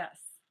first. Yes.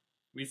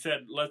 We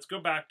said, let's go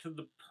back to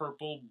the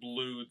purple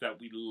blue that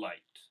we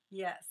liked.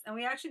 Yes, and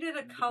we actually did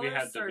a color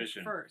search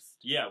first.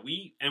 Yeah,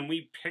 we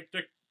picked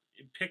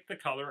the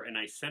color, and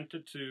I sent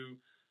it to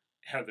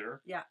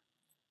Heather. Yeah.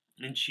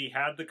 And she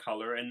had the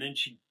color, and then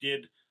she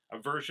did a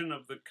version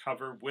of the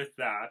cover with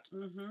that.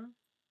 Mm-hmm.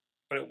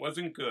 But it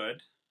wasn't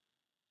good.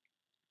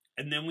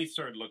 And then we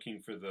started looking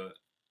for the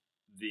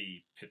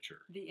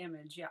picture. The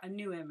image, yeah. A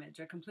new image,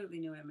 a completely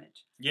new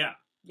image. Yeah.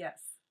 Yes.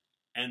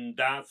 And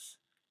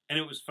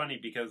it was funny,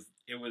 because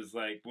it was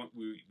like,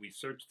 we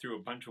searched through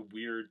a bunch of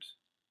weird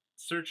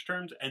search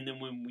terms, and then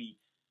when we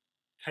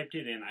typed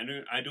it in,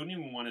 I don't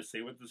even want to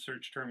say what the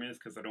search term is,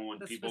 because I don't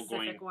want people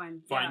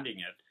finding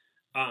it.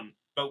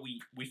 But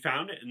we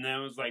found it, and then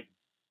it was like,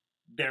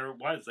 there it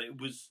was.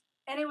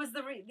 And it was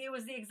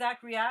the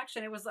exact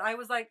reaction. I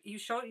was like, you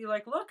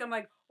like, look. I'm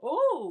like,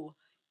 oh,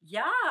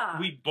 yeah.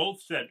 We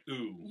both said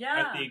ooh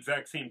at the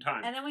exact same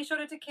time. And then we showed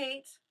it to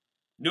Kate.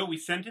 No, we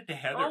sent it to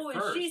Heather first.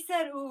 Oh, and she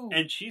said ooh.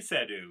 And she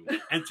said ooh.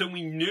 And so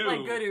we knew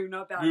like good ooh,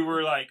 not bad. We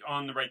were like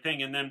on the right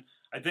thing. And then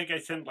I think I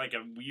sent like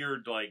a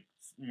weird like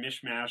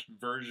mishmash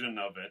version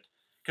of it,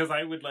 because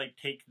I would like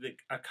take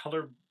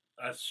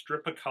a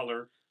strip of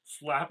color,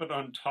 slap it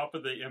on top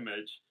of the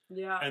image.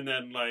 Yeah. And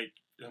then like,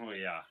 oh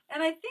yeah.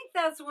 And I think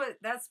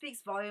that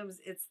speaks volumes.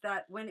 It's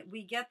that when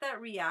we get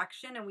that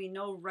reaction and we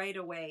know right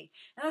away.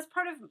 And that's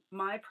part of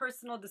my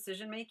personal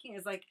decision making,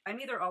 is like, I'm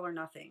either all or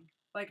nothing.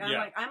 Like, I'm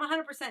like, I'm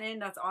 100% in,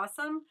 that's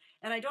awesome.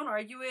 And I don't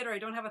argue it, or I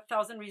don't have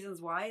 1,000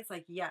 reasons why. It's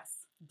like,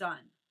 yes,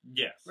 done.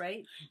 Yes.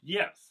 Right?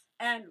 Yes.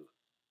 And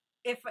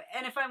if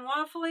I'm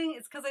waffling,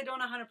 it's because I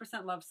don't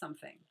 100% love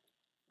something.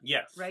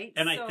 Yes. Right?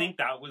 And I think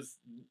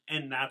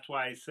that's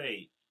why I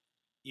say,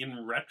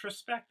 in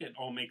retrospect, it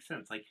all makes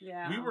sense. Like,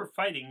 we were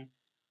fighting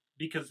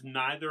because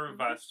neither of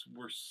us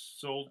were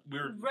sold.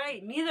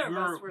 Right. Neither of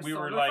us were sold. We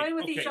were fighting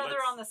with each other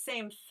on the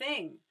same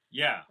thing.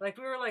 Yeah. Like,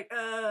 we were like,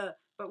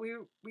 but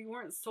we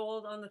weren't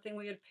sold on the thing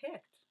we had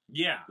picked.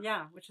 Yeah.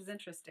 Yeah, which is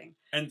interesting.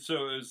 And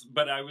so it was,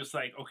 but I was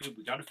like, okay,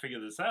 we got to figure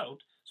this out.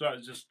 So I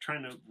was just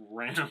trying to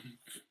ram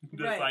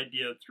this Right.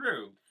 idea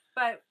through.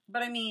 But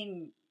I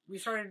mean, we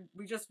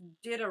just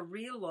did a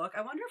relook.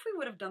 I wonder if we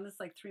would have done this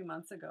like 3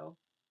 months ago.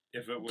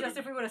 If it would Just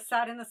if we would have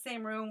sat in the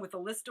same room with a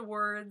list of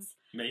words.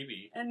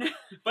 maybe. And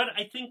But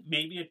I think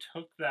maybe it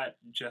took that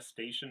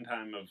gestation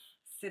time of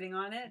sitting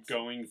on it.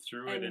 going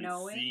through it and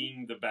knowing.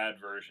 seeing the bad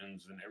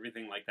versions and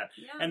everything like that.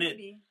 Yeah, and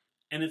maybe.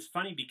 And it's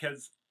funny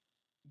because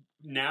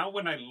now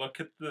when I look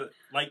at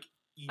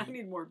I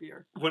need more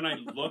beer. when I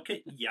look at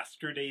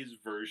yesterday's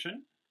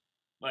version,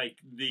 like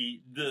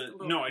I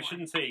more.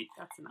 shouldn't say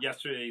That's enough.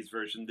 yesterday's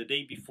version, the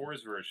day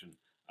before's version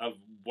of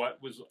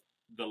what was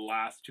the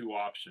last two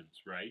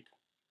options, right?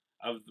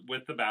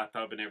 With the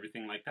bathtub and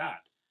everything like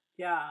that.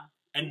 Yeah.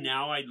 And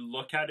now I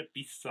look at it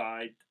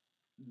beside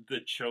the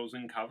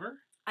chosen cover.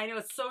 I know,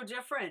 it's so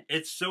different.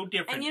 It's so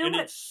different, And you know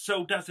what? it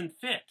so doesn't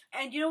fit.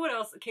 And you know what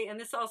else? Okay, and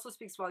this also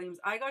speaks volumes.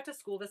 I got to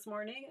school this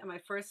morning, and my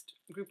first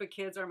group of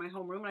kids are in my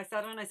homeroom, and I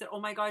sat down and I said, oh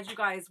my God, you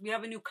guys, we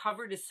have a new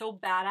cover. It is so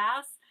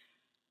badass.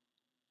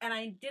 And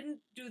I didn't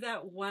do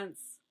that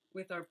once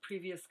with our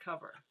previous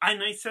cover.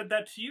 And I said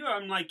that to you.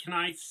 I'm like, can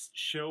I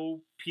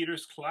show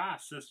Peter's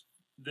class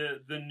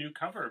the new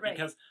cover? Right.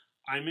 Because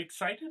I'm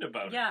excited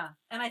about it. Yeah,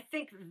 and I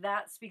think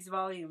that speaks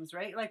volumes,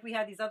 right? Like we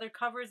had these other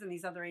covers and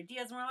these other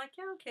ideas, and we're like,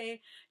 yeah, okay,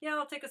 yeah,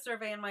 I'll take a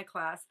survey in my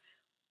class.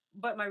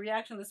 But my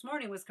reaction this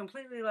morning was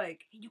completely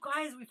like, you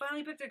guys, we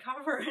finally picked a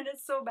cover, and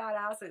it's so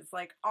badass. It's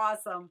like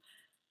awesome.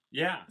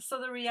 Yeah.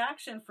 So the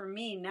reaction for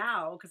me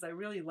now, because I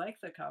really like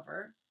the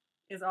cover,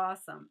 is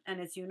awesome, and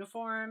it's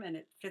uniform, and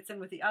it fits in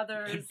with the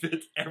others. It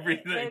fits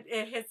everything.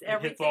 It hits It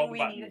everything hits all the we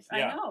buttons, need.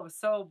 yeah. I know.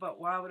 So, but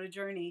wow, what a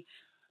journey.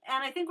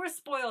 And I think we're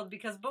spoiled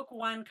because book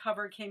one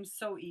cover came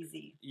so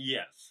easy.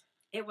 Yes.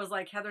 It was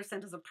like Heather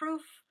sent us a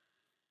proof.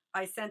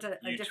 I sent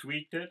You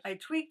tweaked it? I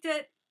tweaked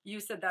it. You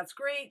said that's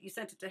great. You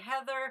sent it to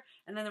Heather,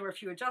 and then there were a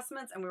few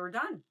adjustments, and we were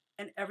done.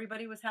 And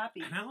everybody was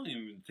happy. And I don't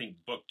even think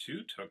book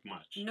two took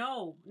much.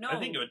 No. I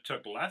think it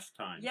took less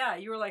time. Yeah,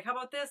 you were like, how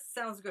about this?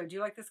 Sounds good. Do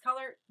you like this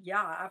color?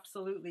 Yeah,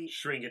 absolutely.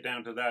 Shrink it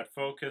down to that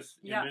focus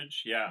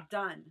image. Yeah.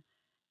 Done.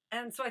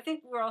 And so I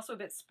think we're also a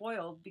bit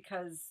spoiled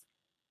because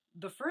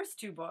the first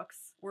two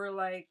books were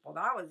like, well,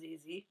 that was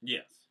easy.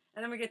 Yes.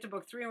 And then we get to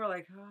book three and we're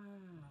like,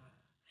 ah.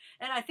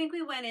 And I think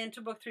we went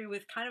into book three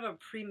with kind of a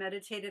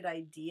premeditated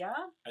idea.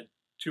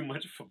 Too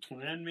much of a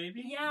plan,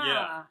 maybe?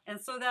 Yeah. And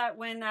so that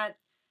when that...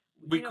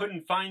 We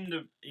couldn't find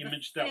the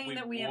image that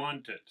we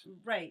wanted.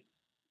 Right.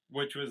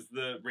 Which was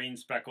the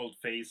rain-speckled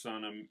face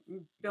on a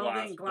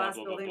Building, glass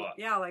blah, blah, building. blah, blah.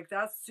 Yeah, like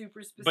that's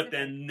super specific. But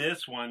then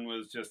this one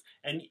was just...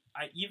 And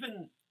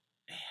even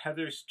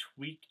Heather's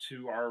tweak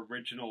to our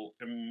original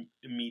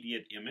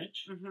immediate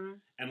image Mm-hmm.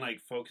 and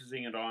like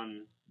focusing it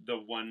on the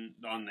one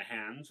on the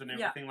hands and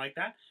everything like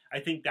that.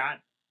 I think that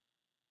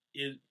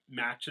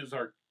matches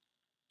our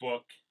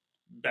book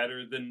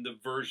better than the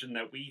version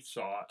that we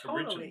saw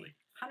originally.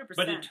 100%.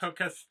 But it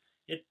took us.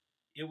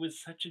 It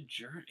was such a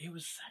journey. It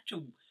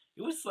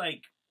was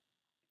like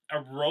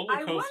a roller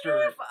coaster. I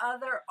wonder if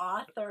other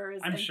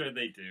authors... I'm sure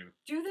they do.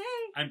 Do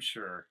they? I'm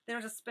sure. They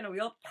don't just spin a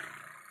wheel.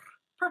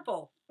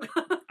 Purple.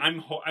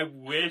 I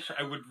wish,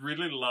 I would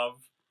really love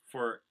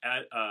for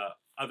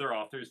other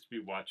authors to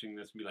be watching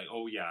this and be like,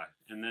 oh yeah.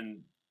 And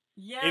then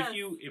Yes.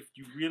 if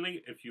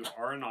you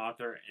are an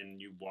author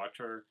and you watch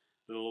our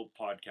little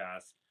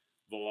podcast,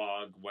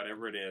 vlog,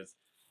 whatever it is,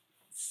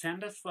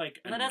 send us like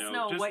a Let note us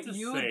know just what to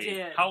you say,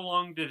 did. how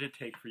long did it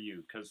take for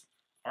you? Because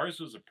ours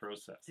was a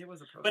process. It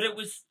was a process. But it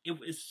was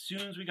as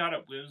soon as we got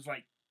it was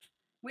like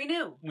We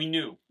knew. we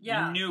knew.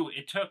 Yeah. We knew.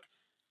 It took,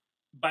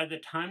 by the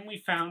time we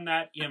found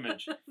that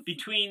image,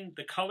 between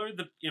the color of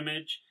the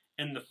image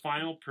and the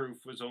final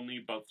proof was only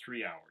about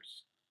 3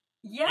 hours.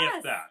 Yes.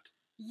 If that.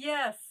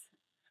 Yes.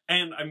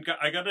 And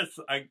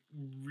I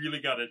really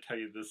gotta tell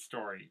you this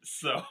story.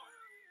 So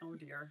Oh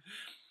dear.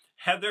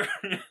 Heather,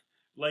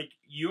 like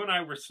you and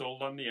I were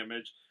sold on the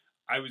image.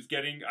 I was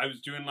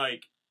doing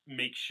like,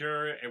 make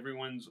sure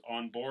everyone's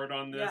on board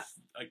on this,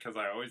 because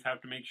I always have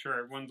to make sure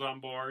everyone's on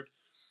board.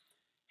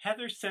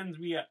 Heather sends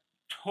me a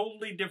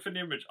totally different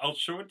image. I'll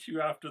show it to you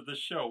after the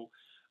show.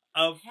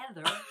 Of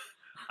Heather.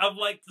 of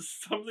like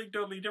something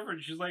totally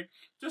different. She's like,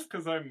 just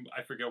because I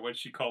forget what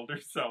she called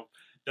herself,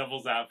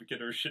 devil's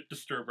advocate or shit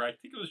disturber. I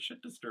think it was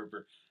shit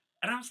disturber.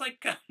 And I was like,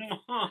 come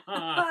on.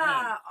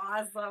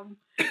 Awesome.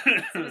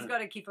 Someone's got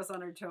to keep us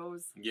on our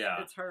toes.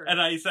 Yeah. It's her.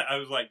 And I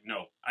was like,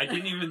 no. I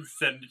didn't even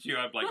send it to you.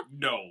 I'm like,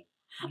 no.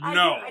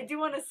 I do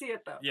want to see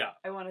it though. Yeah.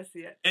 I want to see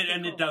it.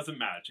 And Cool. it doesn't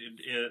match.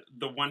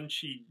 The one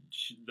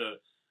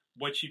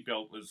what she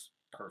built was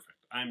perfect.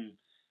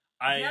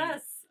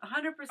 Yes,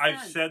 100%.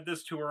 I've said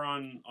this to her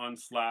on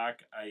Slack.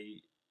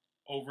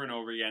 Over and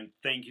over again.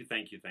 Thank you.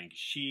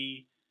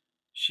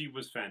 She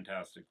was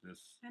fantastic.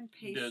 And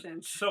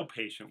patient. So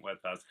patient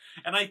with us.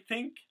 And I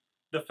think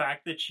the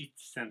fact that she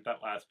sent that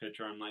last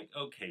picture, I'm like,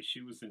 okay,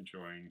 she was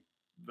enjoying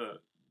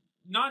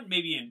not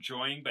maybe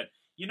enjoying, but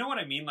you know what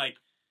I mean? Like,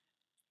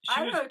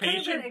 she was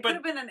patient. It could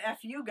have been an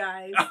FU,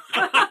 guys.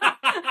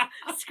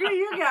 Screw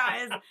you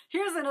guys.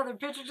 Here's another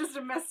picture just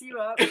to mess you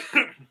up.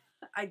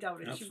 I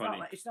doubt it. That's She's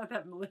funny. she's not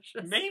that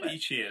malicious. Maybe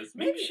she is.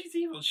 Maybe she's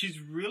evil.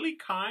 She's really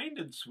kind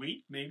and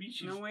sweet. Maybe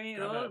she's. No, we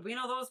got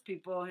know those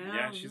people. Yeah,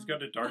 yeah, she's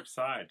got a dark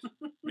side.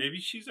 Maybe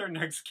she's our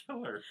next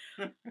killer.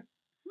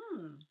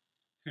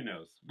 Who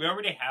knows? We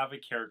already have a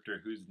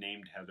character who's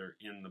named Heather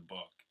in the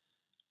book,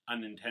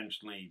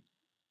 unintentionally.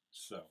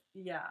 So.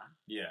 Yeah.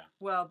 Yeah.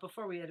 Well,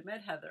 before we had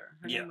met Heather,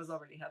 her name was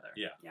already Heather.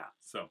 Yeah. Yeah.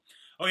 So,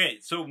 okay,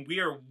 so we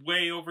are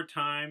way over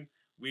time.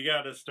 We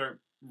got to start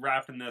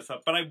wrapping this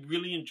up. But I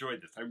really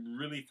enjoyed this. I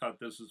really thought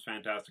this was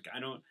fantastic.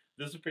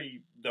 This would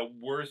be the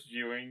worst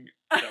viewing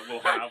that we'll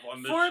have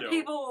on this show. 4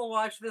 people will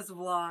watch this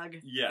vlog.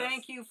 Yes.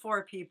 Thank you,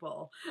 4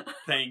 people.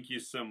 Thank you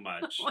so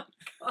much. Oh my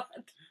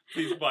God.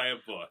 Please buy a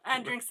book.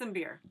 And drink some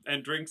beer.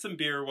 And drink some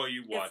beer while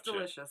you watch It's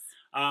delicious.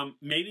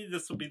 Maybe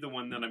this will be the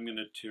one that I'm going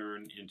to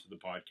turn into the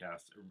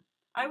podcast.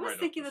 I was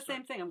thinking the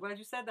same thing. I'm glad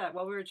you said that.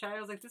 While we were chatting,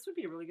 I was like, this would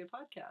be a really good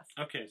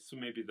podcast. Okay, so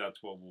maybe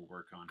that's what we'll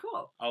work on.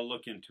 Cool. I'll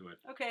look into it.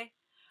 Okay.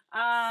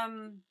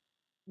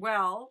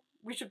 Well,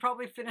 we should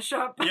probably finish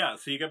up. Yeah,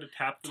 so you got to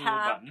tap the little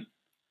button.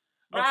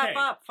 Wrap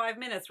up. 5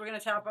 minutes. We're going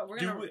to tap up.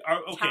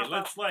 Okay,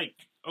 let's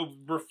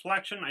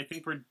reflection. I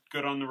think we're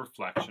good on the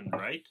reflection,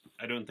 right?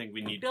 I don't think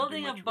we need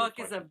building to do much a book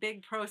reflection. is a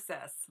big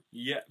process.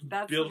 Yeah,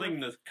 That's building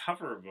the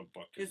cover of a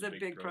book is a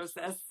big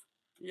process.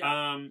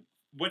 Yeah.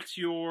 What's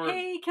your...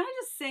 Hey, can I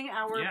just sing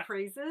our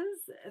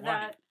praises?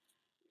 Why?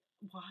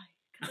 Why?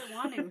 Because I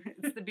want to.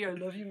 It's the beer. I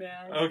love you,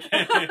 man.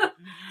 Okay.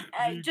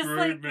 Just great,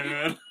 like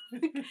man.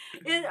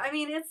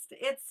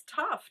 It's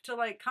tough to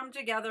like come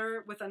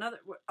together with another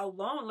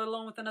alone, let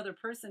alone with another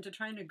person, to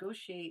try and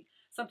negotiate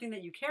something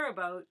that you care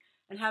about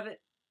and have it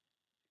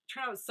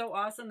turn out so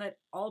awesome that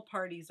all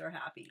parties are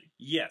happy.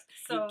 Yes.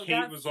 So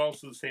Kate was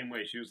also the same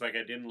way. She was like,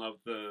 I didn't love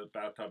the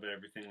bathtub and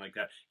everything like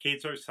that.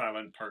 Kate's our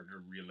silent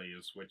partner, really,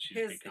 is what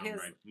she's become,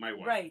 right? My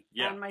wife. Right.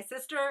 Yeah. And my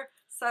sister,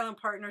 silent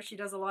partner, she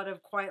does a lot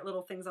of quiet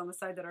little things on the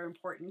side that are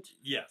important.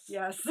 Yes.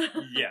 Yes.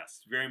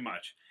 Yes, very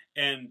much.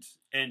 And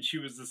she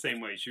was the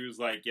same way. She was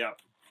like,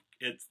 yep,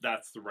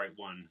 that's the right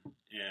one.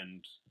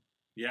 And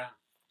yeah.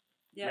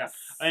 Yes.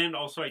 Yeah. And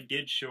also I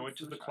did show it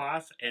to the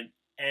class, and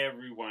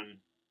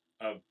everyone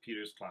of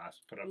Peter's class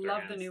put up their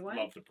hands. The new one?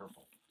 Love the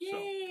purple.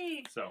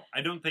 Yay! So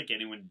I don't think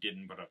anyone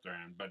didn't put up their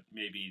hand, but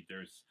maybe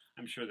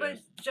I'm sure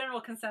there's... But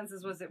general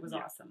consensus was it was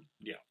awesome.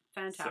 Yeah.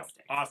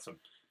 Fantastic. So, awesome.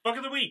 Book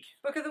of the week.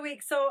 Book of the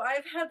week. So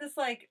I've had this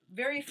like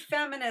very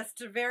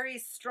feminist, very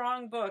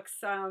strong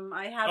books.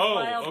 I had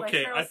Wild by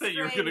Cheryl I thought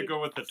you were going to Strayed,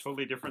 go with a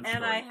totally different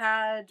story. and I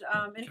had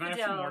Infidel. Can I have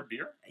some more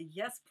beer?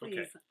 Yes, please.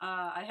 Okay.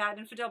 I had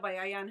Infidel by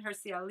Ayaan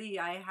Hirsi Ali.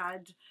 I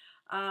had,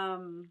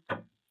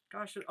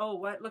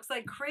 What Looks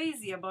Like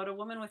Crazy, about a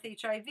woman with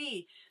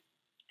HIV.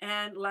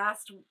 And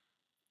last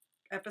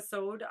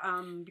episode,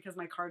 because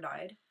my car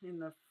died in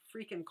the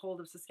freaking cold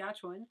of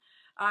Saskatchewan,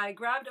 I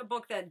grabbed a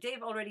book that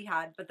Dave already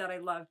had, but that I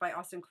loved, by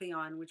Austin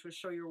Kleon, which was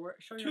Show Your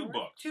Work. Two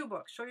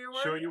books. Show Your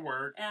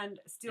Work. And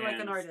Steal Like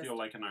an Artist. Steal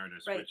Like an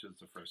Artist, right. Which is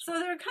the first one. So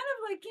they're kind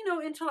of like,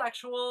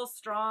 intellectual,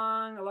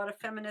 strong, a lot of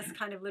feminist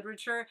kind of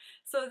literature.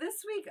 So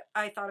this week,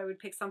 I thought I would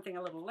pick something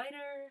a little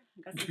lighter.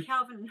 I got some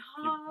Calvin and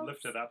Hobbes. You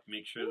lift it up,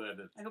 make sure that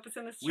it's... I hope it's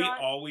in the shot. We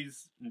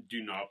always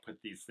do not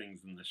put these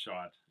things in the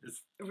shot.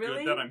 It's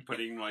really? good that I'm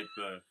putting like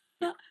the...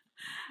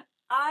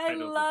 I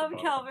love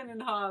Calvin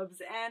and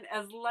Hobbes, and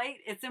as light,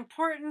 it's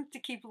important to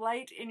keep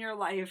light in your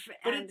life.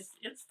 But and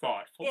it's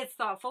thoughtful. It's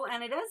thoughtful,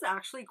 and it is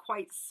actually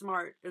quite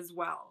smart as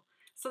well.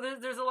 So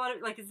there's a lot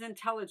of, like, it's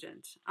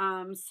intelligent.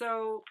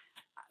 So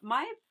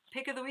my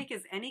pick of the week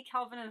is any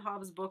Calvin and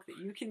Hobbes book that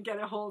you can get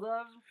a hold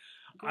of.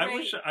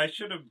 Great. I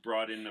should have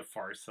brought in a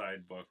Far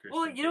Side book or something.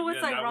 Well, you know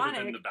what's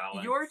ironic?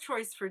 The Your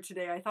choice for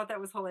today, I thought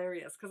that was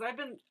hilarious, because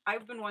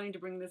I've been wanting to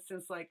bring this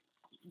since like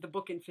the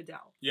book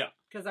Infidel. Yeah.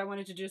 Because I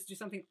wanted to just do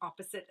something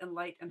opposite and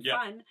light and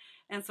fun.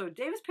 And so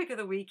Dave's pick of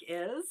the week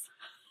is...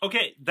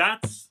 Okay,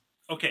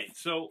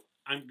 so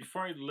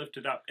before I lift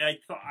it up, okay.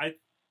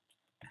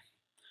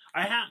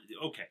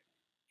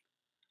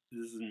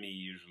 This is me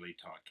usually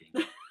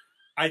talking.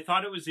 I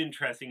thought it was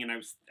interesting, and I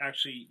was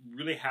actually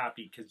really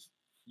happy because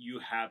you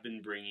have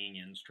been bringing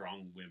in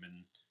strong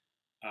women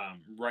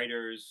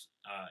writers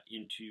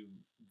into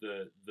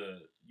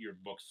your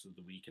books of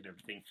the week and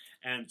everything.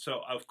 And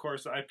so, of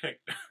course, I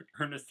picked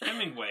Ernest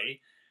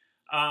Hemingway,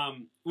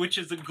 which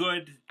is a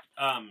good...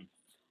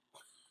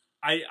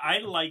 I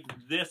like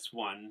this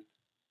one.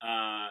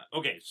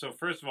 Okay, so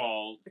first of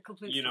all, the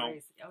complete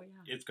stories. Oh,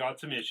 yeah. It's got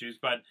some issues,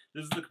 but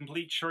this is the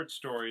complete short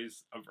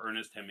stories of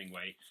Ernest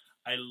Hemingway.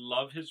 I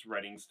love his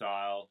writing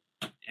style.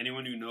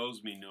 Anyone who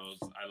knows me knows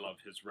I love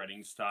his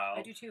writing style.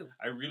 I do too.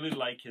 I really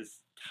like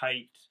his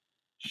tight,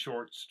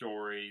 short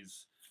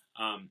stories.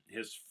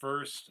 His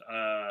first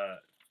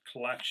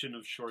collection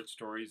of short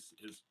stories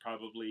is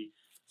probably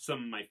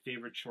some of my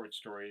favorite short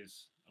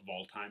stories of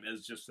all time.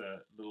 It's just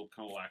a little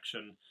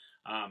collection.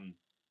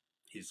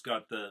 He's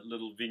got the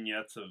little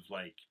vignettes of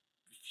like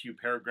a few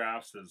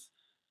paragraphs as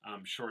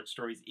short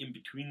stories in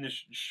between the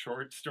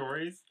short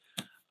stories.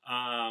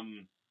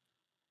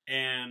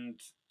 And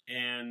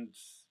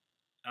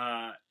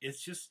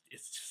it's just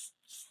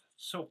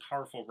so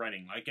powerful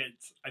writing. Like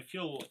I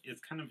feel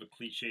it's kind of a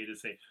cliche to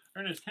say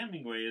Ernest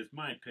Hemingway is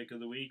my pick of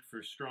the week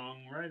for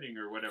strong writing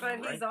or whatever.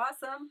 But he's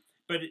awesome.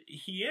 But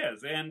he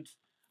is, and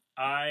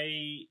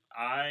I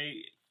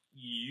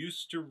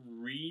used to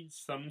read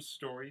some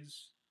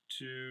stories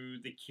to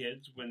the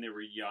kids when they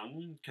were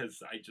young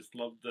because I just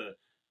loved the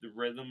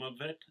rhythm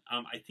of it.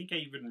 I think I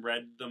even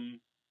read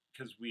them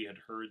because we had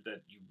heard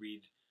that you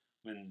read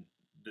when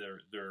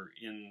they're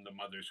in the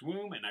mother's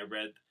womb, and I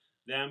read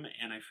them,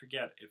 and I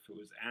forget if it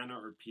was Anna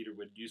or Peter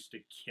would used to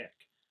kick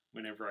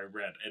whenever I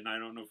read, and I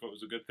don't know if it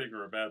was a good thing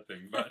or a bad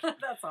thing, but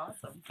that's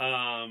awesome.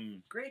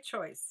 Great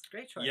choice.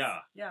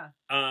 Yeah.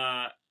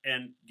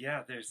 And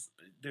yeah,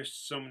 there's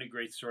so many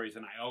great stories,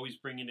 and I always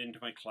bring it into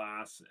my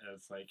class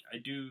as like I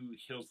do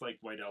Hills Like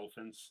White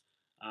Elephants,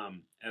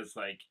 as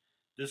like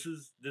this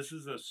is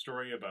a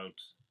story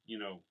about, you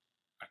know,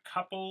 a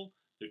couple.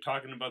 They're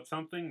talking about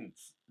something.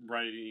 It's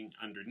writing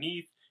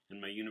underneath,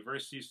 and my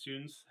university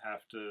students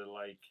have to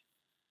like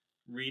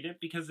read it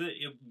because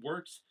it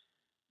works.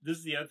 This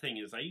is the other thing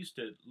is I used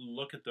to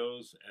look at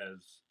those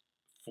as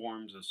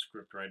forms of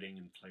script writing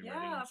and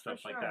playwriting and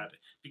stuff like that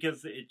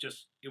because it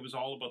was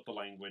all about the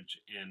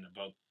language and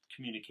about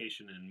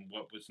communication and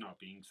what was not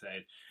being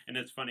said. And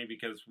it's funny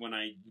because when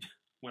I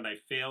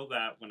fail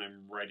that when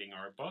I'm writing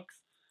our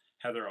books,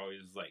 Heather always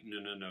is like,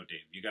 no,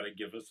 Dave, you got to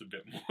give us a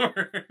bit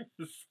more.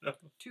 So,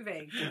 too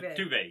vague.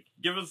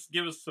 Give us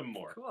some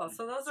more. Cool.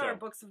 So those are our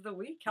books of the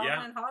week: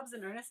 Calvin and Hobbes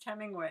and Ernest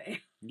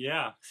Hemingway.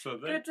 Yeah. So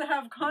good to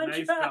have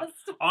contrast. Nice.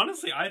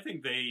 Honestly, I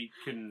think they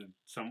can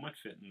somewhat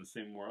fit in the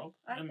same world.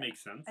 That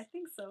makes sense. I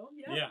think so.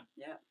 Yeah.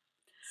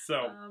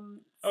 So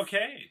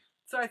okay.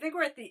 So I think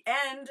we're at the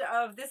end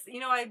of this. You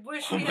know, I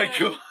wish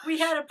we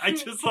had a. I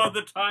just saw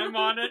the time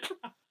on it.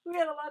 We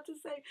had a lot to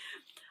say.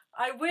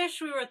 I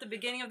wish we were at the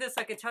beginning of this.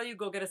 I could tell you,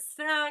 go get a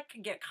snack,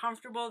 get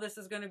comfortable. This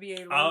is going to be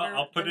a longer.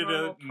 I'll put it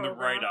in the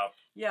write-up.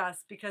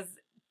 Yes, because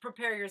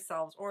prepare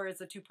yourselves, or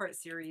it's a 2-part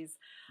series.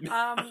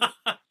 Yeah,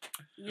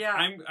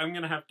 I'm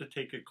going to have to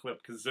take a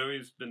clip because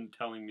Zoe's been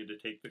telling me to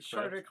take the clips.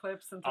 Shorter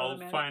clips and I'll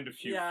find a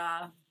few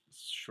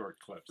short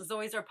clips.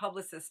 Zoe's our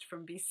publicist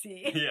from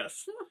BC.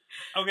 Yes.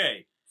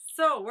 Okay.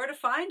 So, where to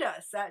find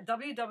us? At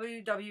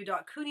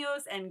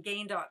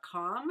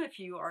www.kuniosandgain.com if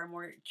you are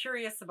more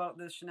curious about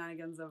the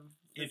shenanigans of...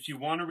 If you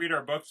want to read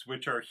our books,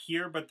 which are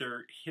here, but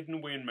they're hidden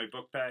away in my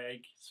book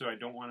bag, so I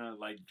don't want to,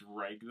 like,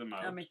 drag them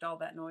out. I'll make all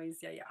that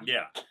noise, yeah.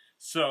 Yeah.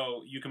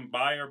 So, you can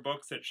buy our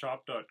books at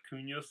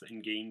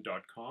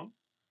shop.kuniosandgain.com.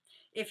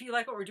 If you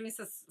like what we're doing,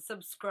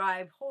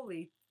 subscribe.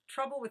 Holy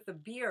trouble with the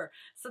beer.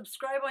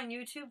 Subscribe on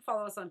YouTube.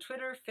 Follow us on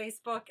Twitter,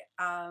 Facebook,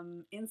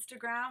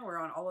 Instagram. We're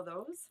on all of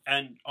those.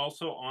 And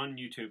also on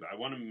YouTube, I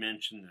want to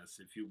mention this.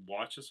 If you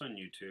watch us on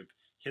YouTube,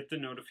 hit the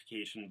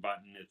notification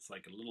button. It's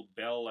like a little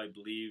bell, I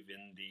believe,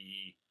 in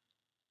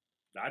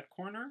that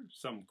corner?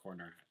 Some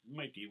corner. It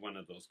might be one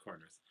of those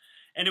corners.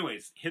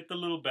 Anyways, hit the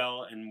little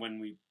bell, and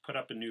when we put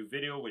up a new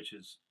video, which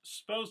is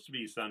supposed to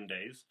be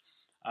Sundays,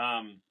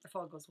 if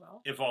all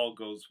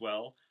goes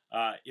well,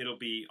 it'll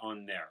be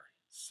on there.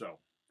 So...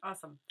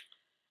 Awesome.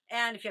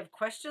 And if you have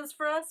questions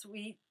for us,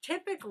 we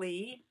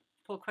typically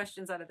pull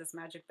questions out of this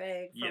magic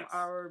bag from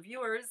our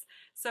viewers.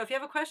 So if you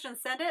have a question,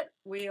 send it.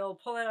 We'll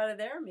pull it out of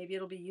there. Maybe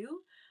it'll be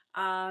you.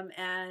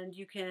 And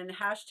you can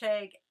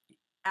hashtag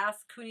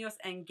Ask Kunios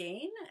and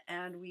Gain,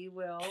 and we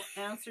will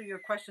answer your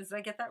questions. Did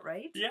I get that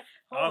right? Yeah.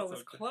 Oh, awesome. It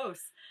was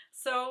close.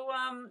 So,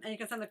 and you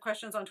can send the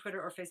questions on Twitter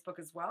or Facebook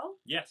as well.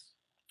 Yes.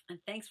 And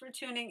thanks for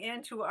tuning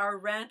in to our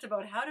rant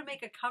about how to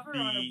make a cover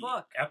on a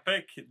book.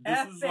 Epic.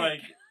 This is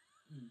like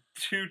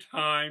 2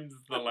 times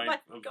the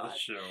length of the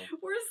show.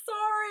 We're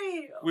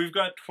sorry. We've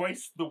got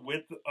twice the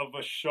width of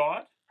a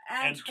shot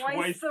and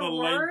twice the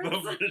length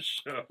of the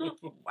show.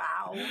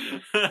 Wow.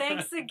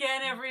 Thanks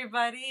again,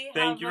 everybody.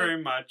 Thank you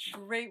very much.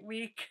 Great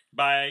week.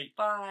 Bye.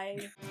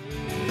 Bye.